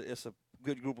 It's a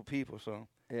good group of people. So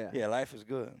Yeah. life is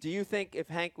good. Do you think if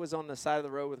Hank was on the side of the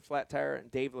road with a flat tire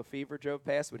and Dave Lefevre drove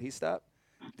past, would he stop?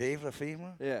 Dave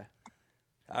Lefevre? Yeah.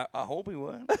 I hope he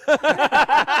would.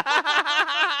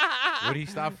 Would he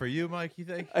stop for you, Mike, you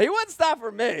think? He wouldn't stop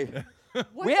for me. What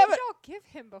We did haven't- y'all give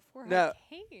him before No.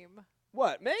 I came?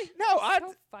 What, me? No,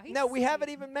 So no, we haven't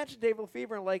feisty. even mentioned Dave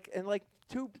Lefevre in like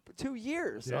two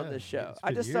years on Yeah, this show. it's I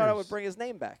been just thought I would years. bring his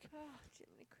name back. Oh,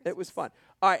 Jiminy It was Christmas. fun.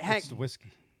 All right, Hank. It's the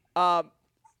whiskey.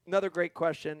 Another great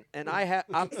question, and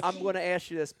I'm going to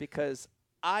ask you this because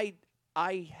I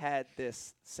had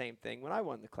this same thing when I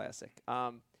won the Classic.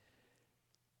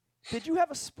 Did you have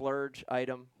a splurge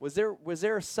item? Was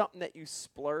there something that you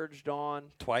splurged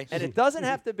on? Twice. And it doesn't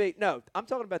have to be. No, I'm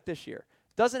talking about this year.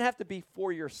 Doesn't have to be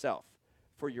for yourself,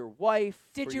 for your wife.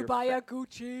 Did for you your buy a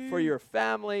Gucci? for your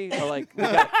family? Or like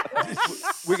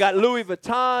we got Louis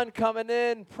Vuitton coming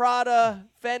in, Prada,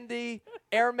 Fendi,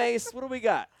 Hermes. What do we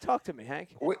got? Talk to me,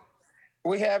 Hank.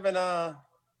 We haven't done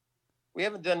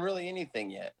really anything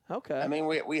yet. Okay. I mean,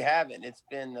 we haven't. It's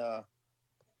been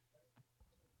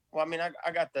well, I mean,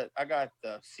 I got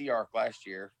the Sea Arc last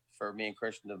year for me and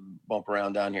Christian to bump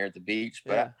around down here at the beach,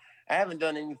 but Yeah. I haven't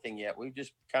done anything yet. We've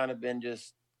just kind of been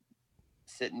just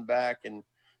sitting back, and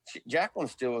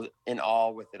Jacqueline's still in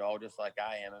awe with it all, just like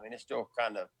I am. I mean, it's still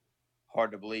kind of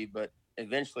hard to believe, but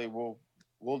eventually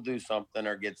we'll do something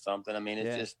or get something. I mean,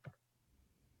 it's just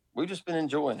we've just been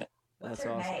enjoying it. What's That's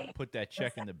her awesome. name? Put that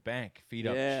check in the bank, feet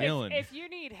Yeah. up, chilling. If you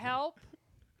need help,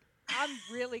 I'm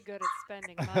really good at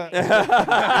spending money.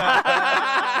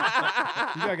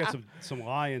 You gotta get some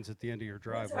lions at the end of your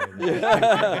driveway. Yeah.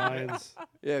 Lions.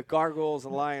 Yeah, gargoyles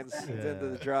and lions at the end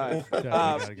of the drive. Definitely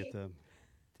gotta get them.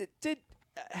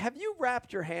 Have you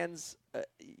wrapped your hands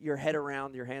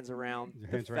around Your the hands around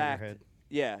your fact? head.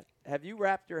 Yeah. Have you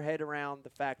wrapped your head around the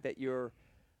fact that you're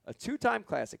a 2-time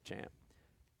Classic champ?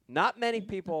 Not many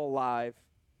people alive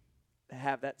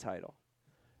have that title.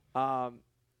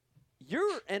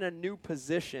 You're in a new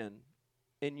position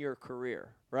in your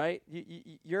career, right?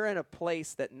 You're in a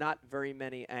place that not very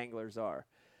many anglers are.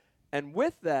 And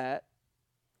with that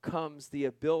comes the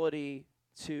ability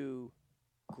to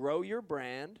grow your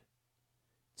brand,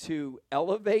 to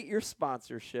elevate your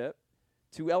sponsorship,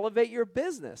 to elevate your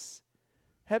business.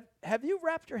 Have you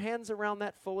wrapped your hands around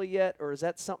that fully yet, or is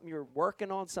that something you're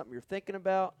working on, something you're thinking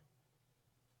about?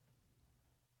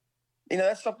 You know,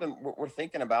 that's something we're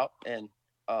thinking about, and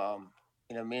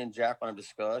you know, me and Jacqueline have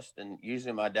discussed, and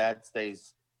usually my dad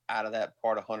stays out of that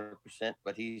part 100%,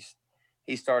 but he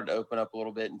started to open up a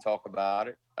little bit and talk about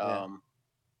it. Yeah.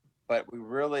 But we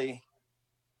really,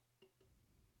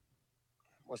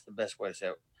 what's the best way to say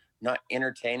it? Not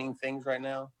entertaining things right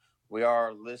now. We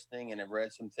are listening and have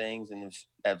read some things and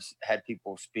have had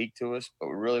people speak to us, but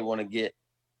we really want to get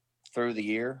through the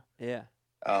year. Yeah.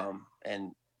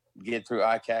 And get through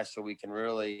ICAST so we can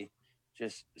really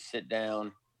just sit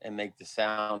down and make the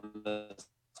soundest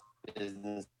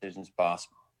business decisions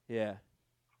possible. Yeah.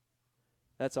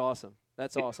 That's awesome.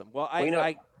 That's Yeah. awesome. Well, Well, you know-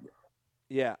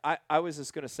 I was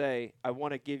just going to say, I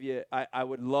want to give you, I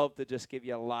would love to just give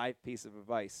you a live piece of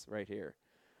advice right here,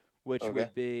 which Okay.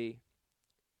 would be,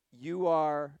 you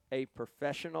are a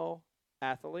professional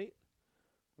athlete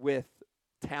with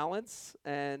talents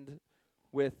and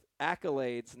with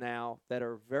accolades now that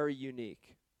are very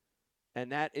unique,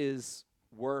 and that is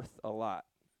worth a lot.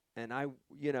 And I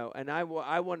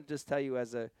want to just tell you,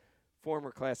 as a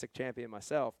former Classic champion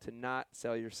myself, to not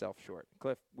sell yourself short.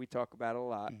 Cliff, we talk about it a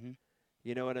lot. Mhm.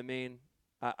 You know what I mean?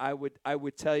 I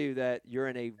would tell you that you're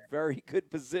in a very good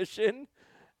position,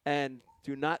 and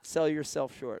do not sell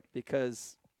yourself short,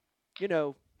 because, you're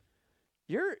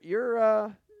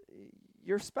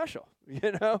special,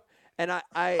 And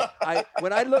I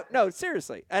when I look, no,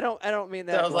 seriously, I don't mean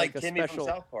that Sounds like a Timmy special.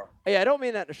 from South Park. Yeah, I don't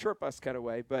mean that in a short bus kind of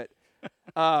way, but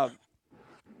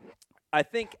I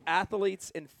think athletes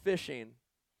in fishing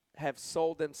have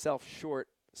sold themselves short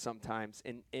sometimes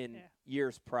in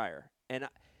years prior, and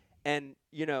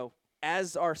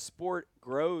as our sport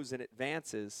grows and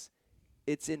advances,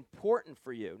 it's important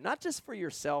for you, not just for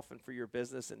yourself and for your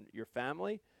business and your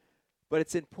family, but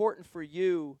it's important for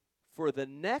you, for the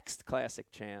next Classic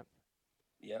champ,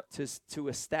 Yep. to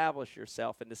establish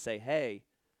yourself and to say, hey,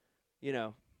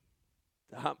 I'm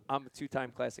a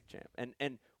two-time Classic champ.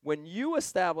 And when you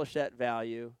establish that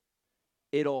value,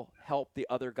 it'll help the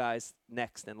other guys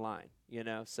next in line,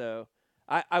 So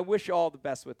I wish you all the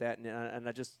best with that, and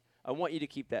I want you to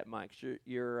keep that in mind, 'cause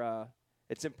you're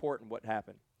it's important what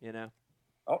happened,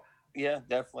 Oh, yeah,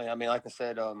 definitely. I mean, like I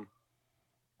said,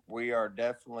 we are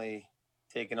definitely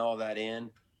taking all that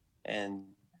in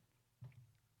and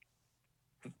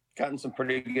gotten some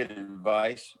pretty good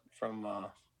advice from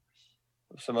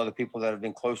some other people that have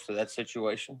been close to that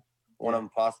situation. One of them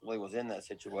possibly was in that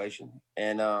situation,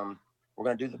 and we're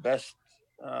going to do the best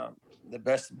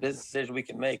business decision we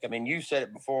can make. I mean, you said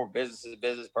it before: business is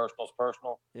business, personal is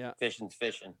personal, Yeah. fishing's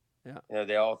fishing. Yeah.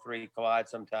 They all three collide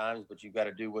sometimes, but you've got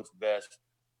to do what's best.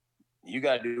 You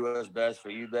got to do what's best for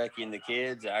you, Becky, and the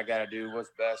kids. I got to do what's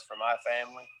best for my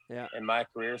family and my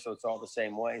career. So it's all the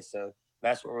same way. So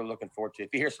that's what we're looking forward to. If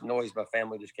you hear some noise, my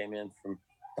family just came in from,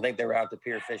 I think they were out the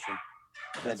pier fishing.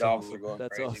 And the dogs are going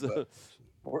That's crazy. awesome.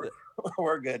 But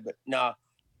we're good. But no.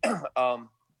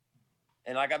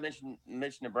 And like I mentioned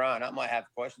to Brian, I might have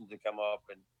questions that come up,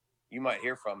 and you might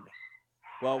hear from me.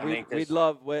 Well, I mean, 'cause we'd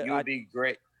love. You would be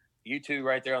great. You two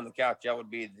right there on the couch, that would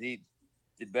be the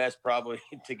best probably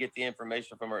to get the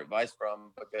information from or advice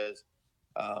from, because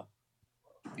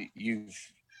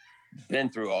you've been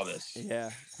through all this.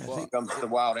 Yeah. When it comes to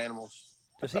wild animals.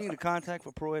 Does he need a contact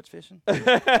for Pro Edge Fishing? Well,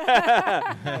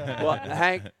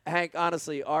 Hank,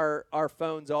 honestly, our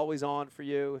phone's always on for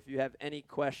you. If you have any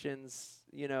questions,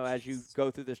 as you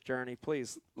go through this journey,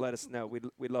 please let us know.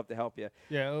 We'd love to help you.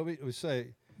 Yeah, we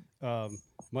say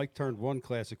Mike turned one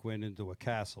Classic win into a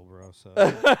castle, bro. So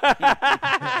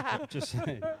just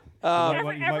saying.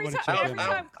 Every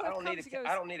time I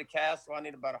don't need a castle. I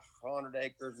need about 100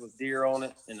 acres with deer on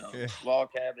it and a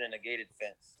log cabin and a gated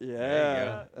fence.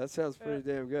 Yeah, that sounds pretty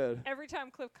damn good. Every time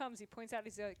Cliff comes, he points out,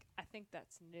 he's like, I think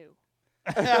that's new.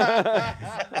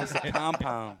 It's a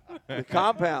compound. The It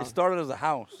compound. started as a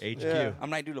house. HQ. Yeah. I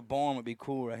might do the barn would be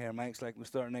cool right here. Mike's like, we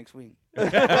start next week. I'm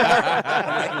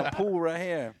making a pool right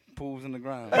here. Pool's in the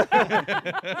ground.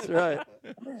 That's right.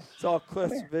 It's all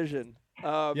Cliff's vision.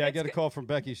 Yeah, I got a call from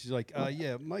Becky. She's like,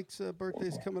 yeah, Mike's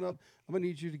birthday's coming up. I'm going to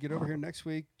need you to get over here next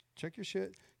week. Check your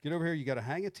shit. Get over here. You got to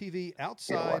hang a TV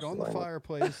outside on the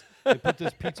fireplace and put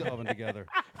this pizza oven together.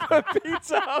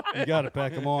 Pizza oven. You got it,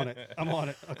 Beck. I'm on it. I'm on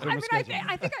it. I'll clear my schedule.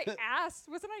 I think I asked.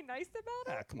 Wasn't I nice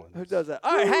about it? Come on. Who does that?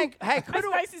 All right, Hank, As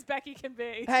nice as Becky can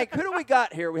be. Hank, who do we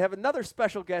got here? We have another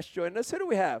special guest joining us. Who do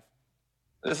we have?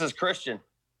 This is Christian.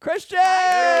 Christian!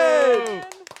 Hey.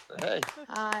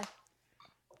 Hi.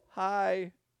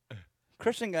 Hi.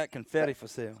 Christian got confetti for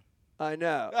sale. I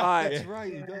know. All right. That's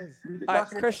right. He does. All right,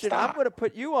 Christian, I'm going to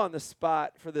put you on the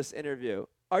spot for this interview.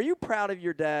 Are you proud of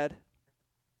your dad?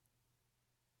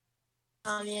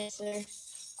 Yes, sir.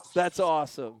 That's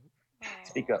awesome.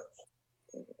 Speak up.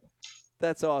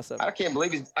 That's awesome. I can't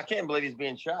believe he's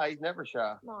being shy. He's never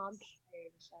shy. No, I'm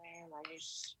scared as I am. I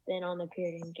just been on the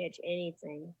pier and catch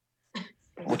anything.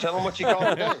 Well, tell him what you call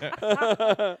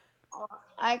it.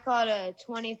 I caught a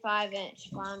 25-inch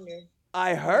flounder.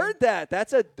 I heard that.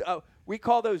 That's we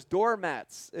call those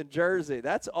doormats in Jersey.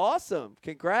 That's awesome.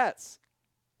 Congrats.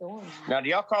 Now, do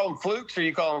y'all call them flukes or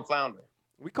you call them flounder?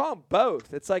 We call them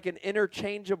both. It's like an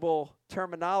interchangeable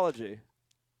terminology.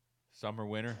 Summer,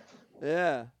 winter.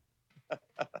 Yeah.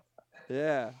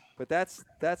 Yeah. But that's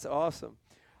awesome.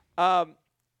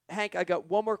 Hank, I got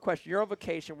one more question. You're on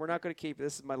vacation. We're not going to keep it.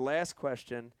 This is my last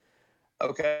question.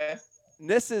 Okay. And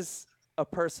this is a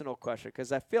personal question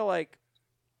because I feel like,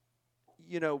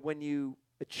 when you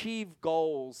achieve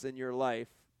goals in your life,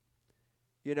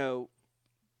 you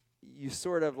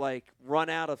sort of like run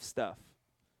out of stuff.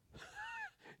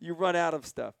 you run out of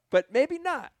stuff. But maybe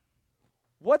not.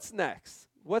 What's next?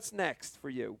 What's next for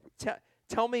you?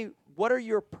 Tell me, what are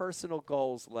your personal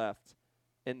goals left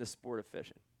in the sport of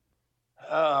fishing?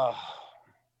 Oh,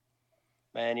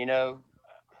 man, a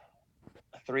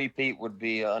three-peat would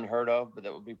be unheard of, but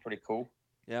that would be pretty cool.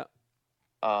 Yeah.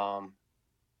 I've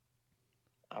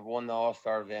won the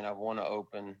All-Star event. I've won the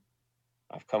Open.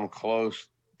 I've come close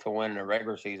to winning a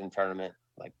regular season tournament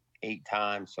like 8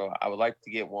 times. So I would like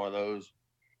to get one of those.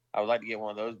 I would like to get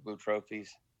one of those blue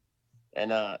trophies.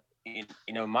 And,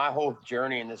 my whole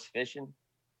journey in this fishing,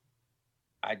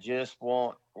 I just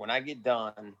want, when I get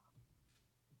done,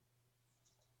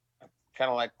 kind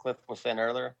of like Cliff was saying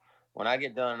earlier, when I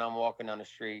get done and I'm walking down the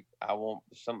street, I want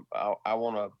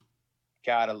a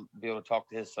guy to be able to talk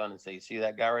to his son and say, "You see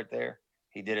that guy right there?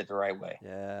 He did it the right way."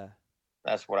 Yeah.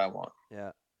 That's what I want.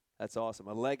 Yeah. That's awesome.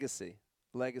 A legacy.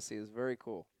 Legacy is very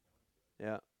cool.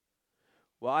 Yeah.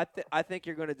 Well, I think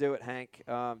you're going to do it, Hank.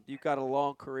 You've got a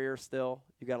long career still.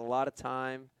 You got a lot of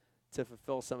time to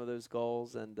fulfill some of those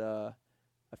goals, and I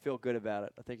feel good about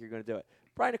it. I think you're going to do it.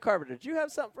 Brian Carpenter, did you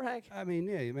have something for Hank? I mean,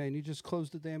 yeah, man, you just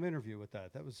closed the damn interview with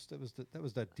that. That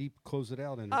was that deep close it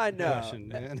out in I know. question,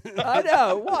 man. I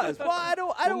know it was. Well, I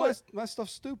don't. My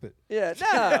stuff's stupid. Yeah,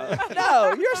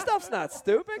 no, your stuff's not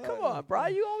stupid. Come on,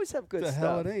 Brian. You always have good The stuff.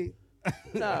 hell it ain't.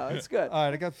 No, it's good. All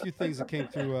right, I got a few things that came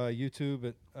through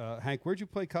YouTube. Hank, where'd you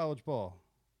play college ball?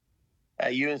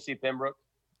 At UNC Pembroke,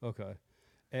 Okay.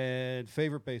 And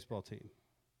favorite baseball team?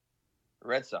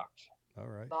 Red Sox. All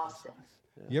right. Boston.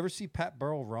 You ever see Pat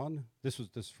Burrell run? This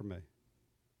is for me.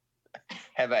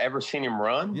 Have I ever seen him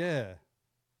run? Yeah.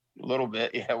 A little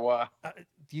bit. Yeah. Why?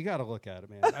 You got to look at it,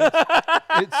 man.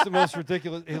 It's the most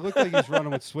ridiculous. It looked like he's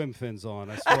running with swim fins on,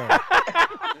 I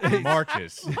swear.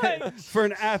 Marches. For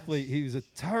an athlete, he was a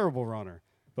terrible runner.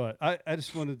 But I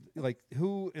just wanted, like,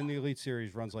 who in the Elite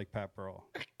Series runs like Pat Burrell?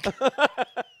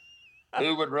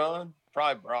 Who would run?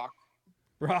 Probably Brock.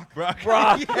 Brock.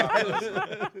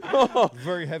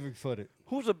 Very heavy-footed.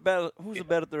 Who's a better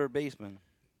third baseman,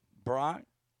 Brock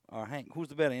or Hank? Who's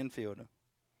the better infielder?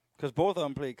 Because both of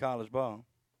them played college ball.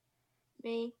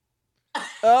 Me.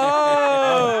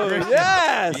 Oh,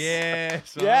 yes.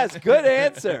 Yes. Yes, good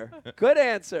answer. Good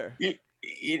answer. I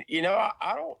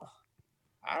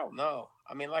don't know.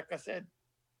 I mean, like I said,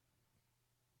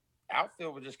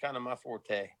 outfield was just kind of my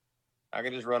forte. I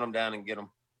could just run them down and get them.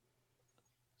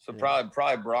 So probably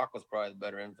Brock was probably the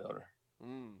better infielder.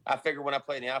 I figured when I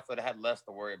played in the outfield, I had less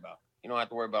to worry about. You don't have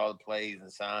to worry about all the plays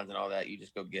and signs and all that. You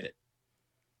just go get it.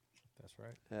 That's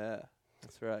right. Yeah,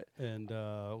 that's right. And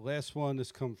last one,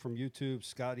 this come from YouTube,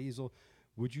 Scott Easel.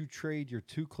 Would you trade your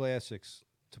 2 classics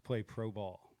to play pro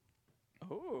ball?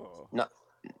 Oh.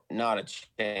 Not a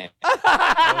chance. Oh,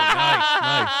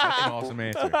 nice. That's an awesome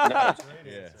answer. No.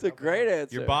 Yeah. It's a great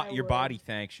answer. Your body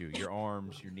thanks you. Your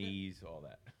arms, your knees, all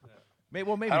that. Maybe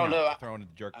I don't know. Throwing the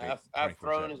jerk bait. I've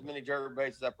thrown as many jerk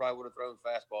baits as I probably would have thrown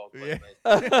fastballs.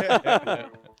 Yeah.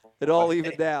 It all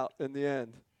evened out in the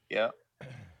end. Yeah.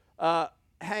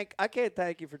 Hank, I can't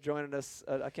thank you for joining us.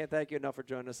 I can't thank you enough for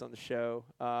joining us on the show.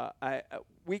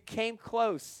 We came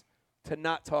close to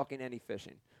not talking any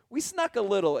fishing. We snuck a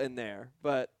little in there,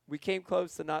 but we came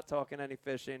close to not talking any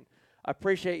fishing. I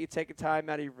appreciate you taking time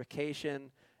out of your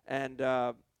vacation, and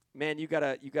man, you got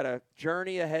a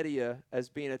journey ahead of you as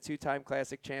being a 2-time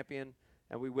Classic champion,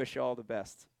 and we wish you all the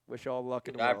best. Wish you all the luck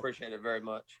in the I world. appreciate it very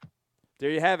much.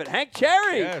 There you have it. Hank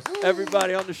Cherry, Yes.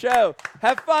 everybody on the show.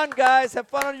 Have fun, guys. Have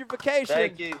fun on your vacation.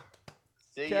 Thank you.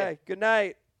 See ya. Okay, good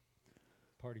night.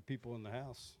 Party people in the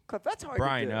house. Cliff, that's hard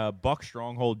Brian, to do. Buck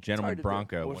Stronghold Gentleman hard to do.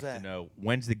 Bronco What's wants that? to know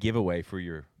when's the giveaway for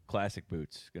your classic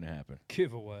boots going to happen?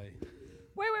 Giveaway.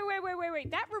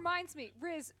 Wait. That reminds me.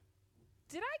 Riz,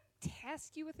 did I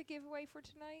task you with a giveaway for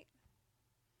tonight?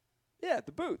 Yeah,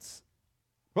 the boots.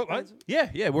 What?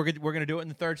 Yeah, we're gonna do it in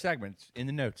the third segment. It's in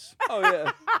the notes. Oh,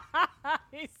 yeah.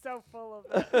 He's so full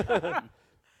of it.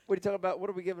 What are you talking about? What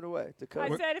are we giving away? I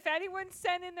Dakota? said if anyone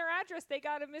sent in their address, they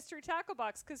got a mystery tackle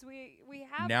box because we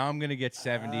have Now I'm gonna get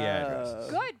 70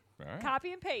 addresses. good. All right.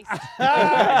 Copy and paste.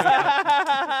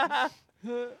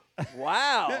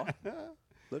 Wow.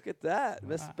 Look at that,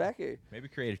 Miss Becky. Maybe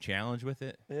create a challenge with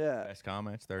it. Yeah. Best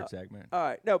comments, third segment. All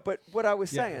right. No, but what I was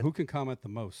saying, Who can comment the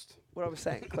most? what I was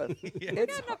saying, Cliff, We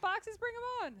it's, got enough boxes. Bring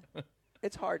them on.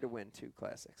 it's hard to win 2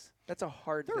 classics. That's a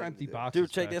hard They're thing empty to do. boxes.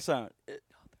 Dude, check guys. this out.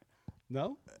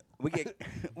 No? We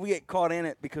get caught in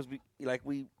it because we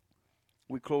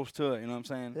close to it. You know what I'm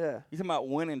saying? Yeah. You talking about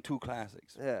winning 2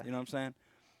 classics? Yeah. You know what I'm saying?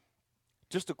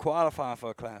 Just to qualify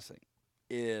for a classic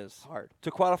is Hard.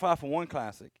 To qualify for 1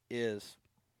 classic is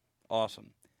awesome.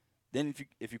 Then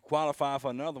if you qualify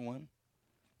for another one,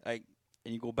 like,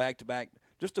 and you go back to back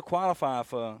just to qualify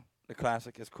for the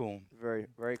Classic is cool. Very,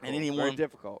 very cool. And anyone- very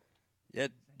difficult. Yeah,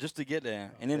 just to get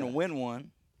there, and then to win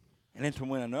one, and then to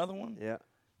win another one. Yeah.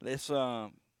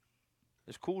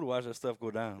 It's cool to watch that stuff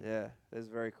go down. Yeah. It's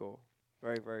very cool.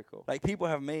 Very, very cool. Like people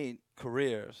have made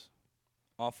careers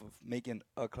off of making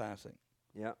a classic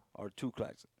Yeah. or 2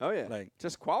 classics. Oh yeah. Like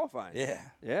Just qualifying. yeah,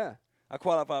 Yeah. I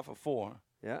qualified for 4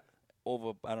 Yeah.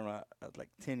 over I don't know like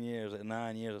 10 years or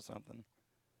 9 years or something,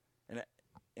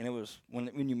 and it was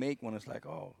when you make one, it's like,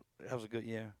 oh, that was a good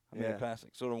year. I made Yeah. a classic.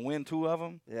 So to win 2 of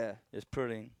them Yeah. is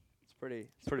pretty It's pretty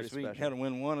sweet. special. Had to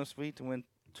win 1 is sweet. To win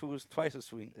 2 is twice as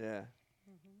sweet. Yeah.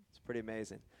 It's pretty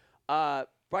amazing.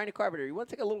 Brian Carpenter, you want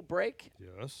to take a little break?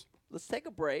 Yes. Let's take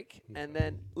a break and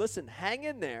then listen, hang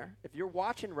in there. If you're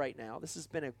watching right now, this has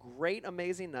been a great,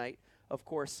 amazing night. Of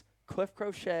course, Cliff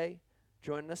Crochet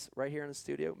joining us right here in the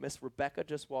studio. Miss Rebecca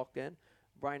just walked in.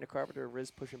 Brian Carpenter,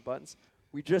 Riz pushing buttons.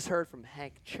 We just heard from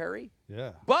Hank Cherry.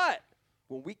 Yeah. But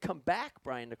when we come back,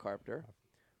 Brian Carpenter,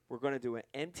 we're going to do an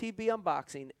NTB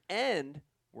unboxing and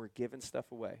we're giving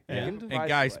stuff away. We're And- giving And prizes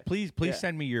guys, away. please Yeah.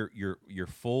 send me your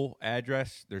full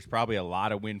address. There's probably a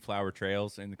lot of Windflower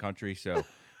trails in the country, so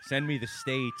send me the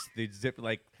states, the zip,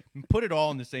 like put it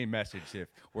all in the same message. If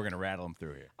we're gonna rattle them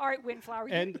through here. All right, Windflower,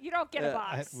 And, you don't get a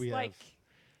box. we like, have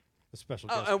a special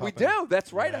Oh, guest. and we popping do. in.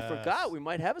 That's right. I Yes. forgot. We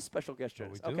might have a special guest Oh,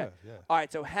 join we us. do Okay. have, yeah. All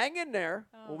right. So hang in there.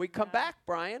 When we come God. back,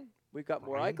 Brian, we've got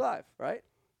more Brian? iGlive, right?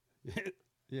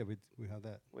 Yeah, we have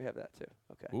that. We have that too.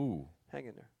 Okay. Ooh. Hang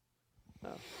in there.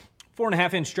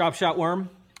 4.5-inch drop shot worm,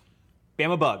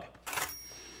 Bama bug.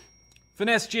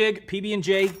 Finesse jig,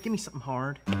 PB&J, give me something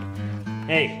hard.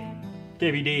 Hey,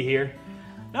 KVD here.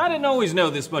 Now, I didn't always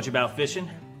know this much about fishing.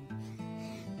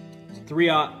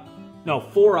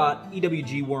 4-aught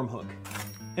EWG worm hook.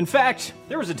 In fact,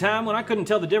 there was a time when I couldn't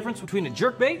tell the difference between a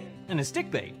jerkbait and a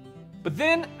stickbait. But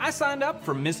then I signed up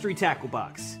for Mystery Tackle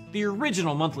Box, the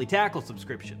original monthly tackle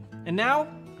subscription. And now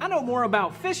I know more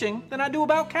about fishing than I do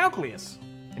about calculus.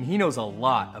 And he knows a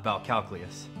lot about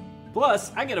calculus.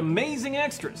 Plus, I get amazing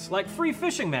extras like free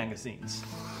fishing magazines.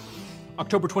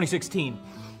 October 2016.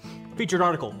 Featured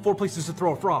article, 4 places to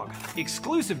throw a frog.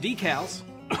 Exclusive decals.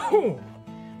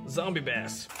 Zombie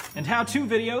bass. And how-to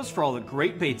videos for all the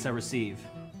great baits I receive.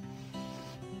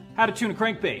 How to tune a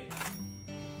crankbait.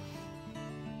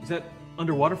 Is that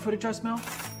underwater footage I smell?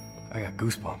 I got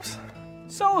goosebumps.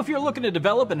 So if you're looking to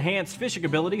develop enhanced fishing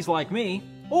abilities like me,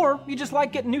 or you just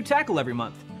like getting new tackle every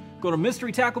month, go to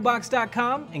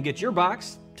MysteryTackleBox.com and get your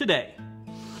box today.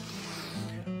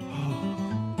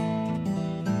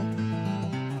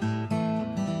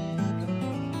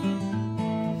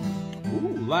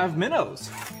 Ooh, live minnows.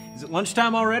 Is it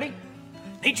lunchtime already?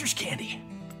 Nature's candy.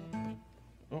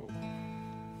 Oh.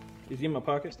 Is he in my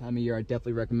pocket? Time of year, I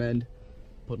definitely recommend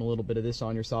putting a little bit of this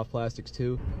on your soft plastics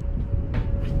too.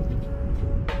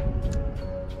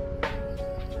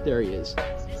 There he is.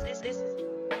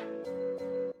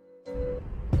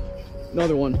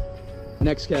 Another one.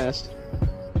 Next cast.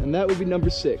 And that would be number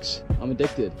 6. I'm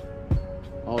addicted.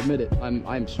 I'll admit it.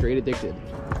 I'm straight addicted.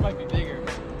 Might be bigger.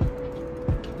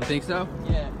 You think so?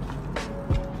 Yeah.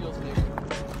 Feels bigger.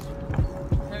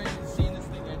 I haven't even seen this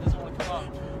thing yet. It doesn't want to come up.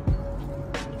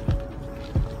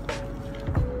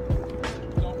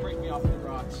 Don't break me off the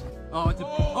rocks. Oh, it's a...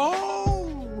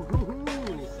 Oh!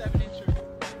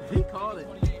 27-incher. He caught it.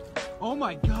 28. Oh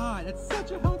my god, that's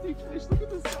such a healthy fish. Look at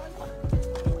the size.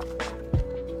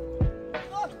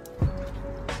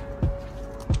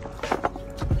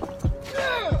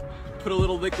 Put a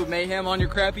little liquid mayhem on your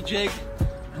crappie jig,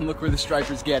 and look where the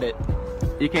stripers get it.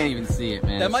 You can't even see it,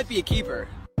 man. That might be a keeper.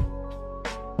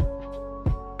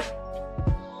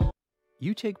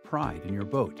 You take pride in your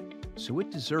boat, so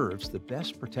it deserves the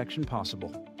best protection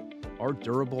possible. Our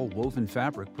durable woven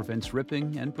fabric prevents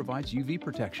ripping and provides UV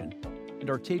protection, and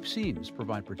our tape seams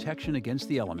provide protection against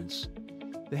the elements.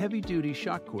 The heavy-duty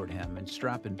shock cord hem and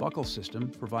strap and buckle system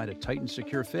provide a tight and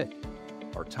secure fit.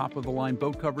 Our top-of-the-line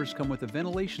boat covers come with a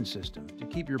ventilation system to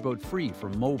keep your boat free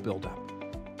from mold buildup.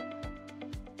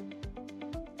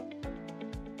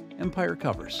 Empire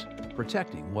Covers,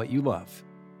 protecting what you love.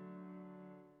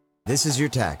 This is your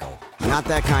tackle. Not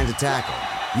that kind of tackle.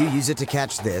 You use it to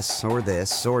catch this, or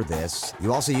this, or this.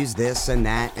 You also use this and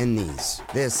that and these.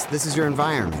 This is your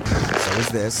environment. So is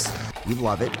this. You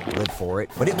love it, live for it,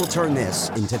 but it will turn this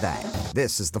into that.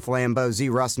 This is the Flambeau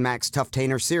Z-Rust Max Tough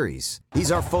Tainer series.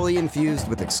 These are fully infused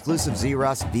with exclusive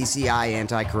Z-Rust VCI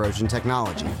anti-corrosion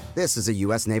technology. This is a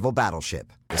U.S. naval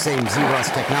battleship. The same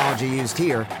Z-Rust technology used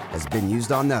here has been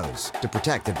used on those to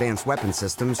protect advanced weapon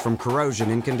systems from corrosion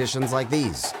in conditions like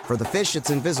these. For the fish, it's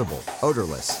invisible,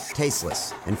 odorless,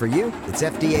 tasteless. And for you, it's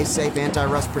FDA-safe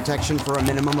anti-rust protection for a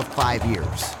minimum of 5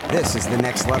 years. This is the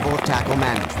next level of tackle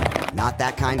management, not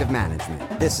that kind of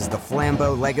management. This is the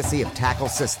Flambeau legacy of tackle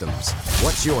systems.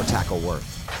 What's your tackle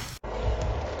worth?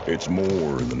 It's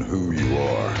more than who you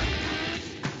are.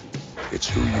 It's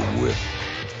who you're with.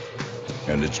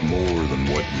 And it's more than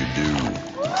what you do.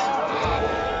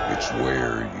 It's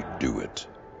where you do it.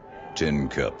 Tin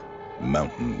Cup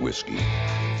Mountain Whiskey.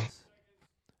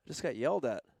 Just got yelled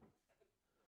at.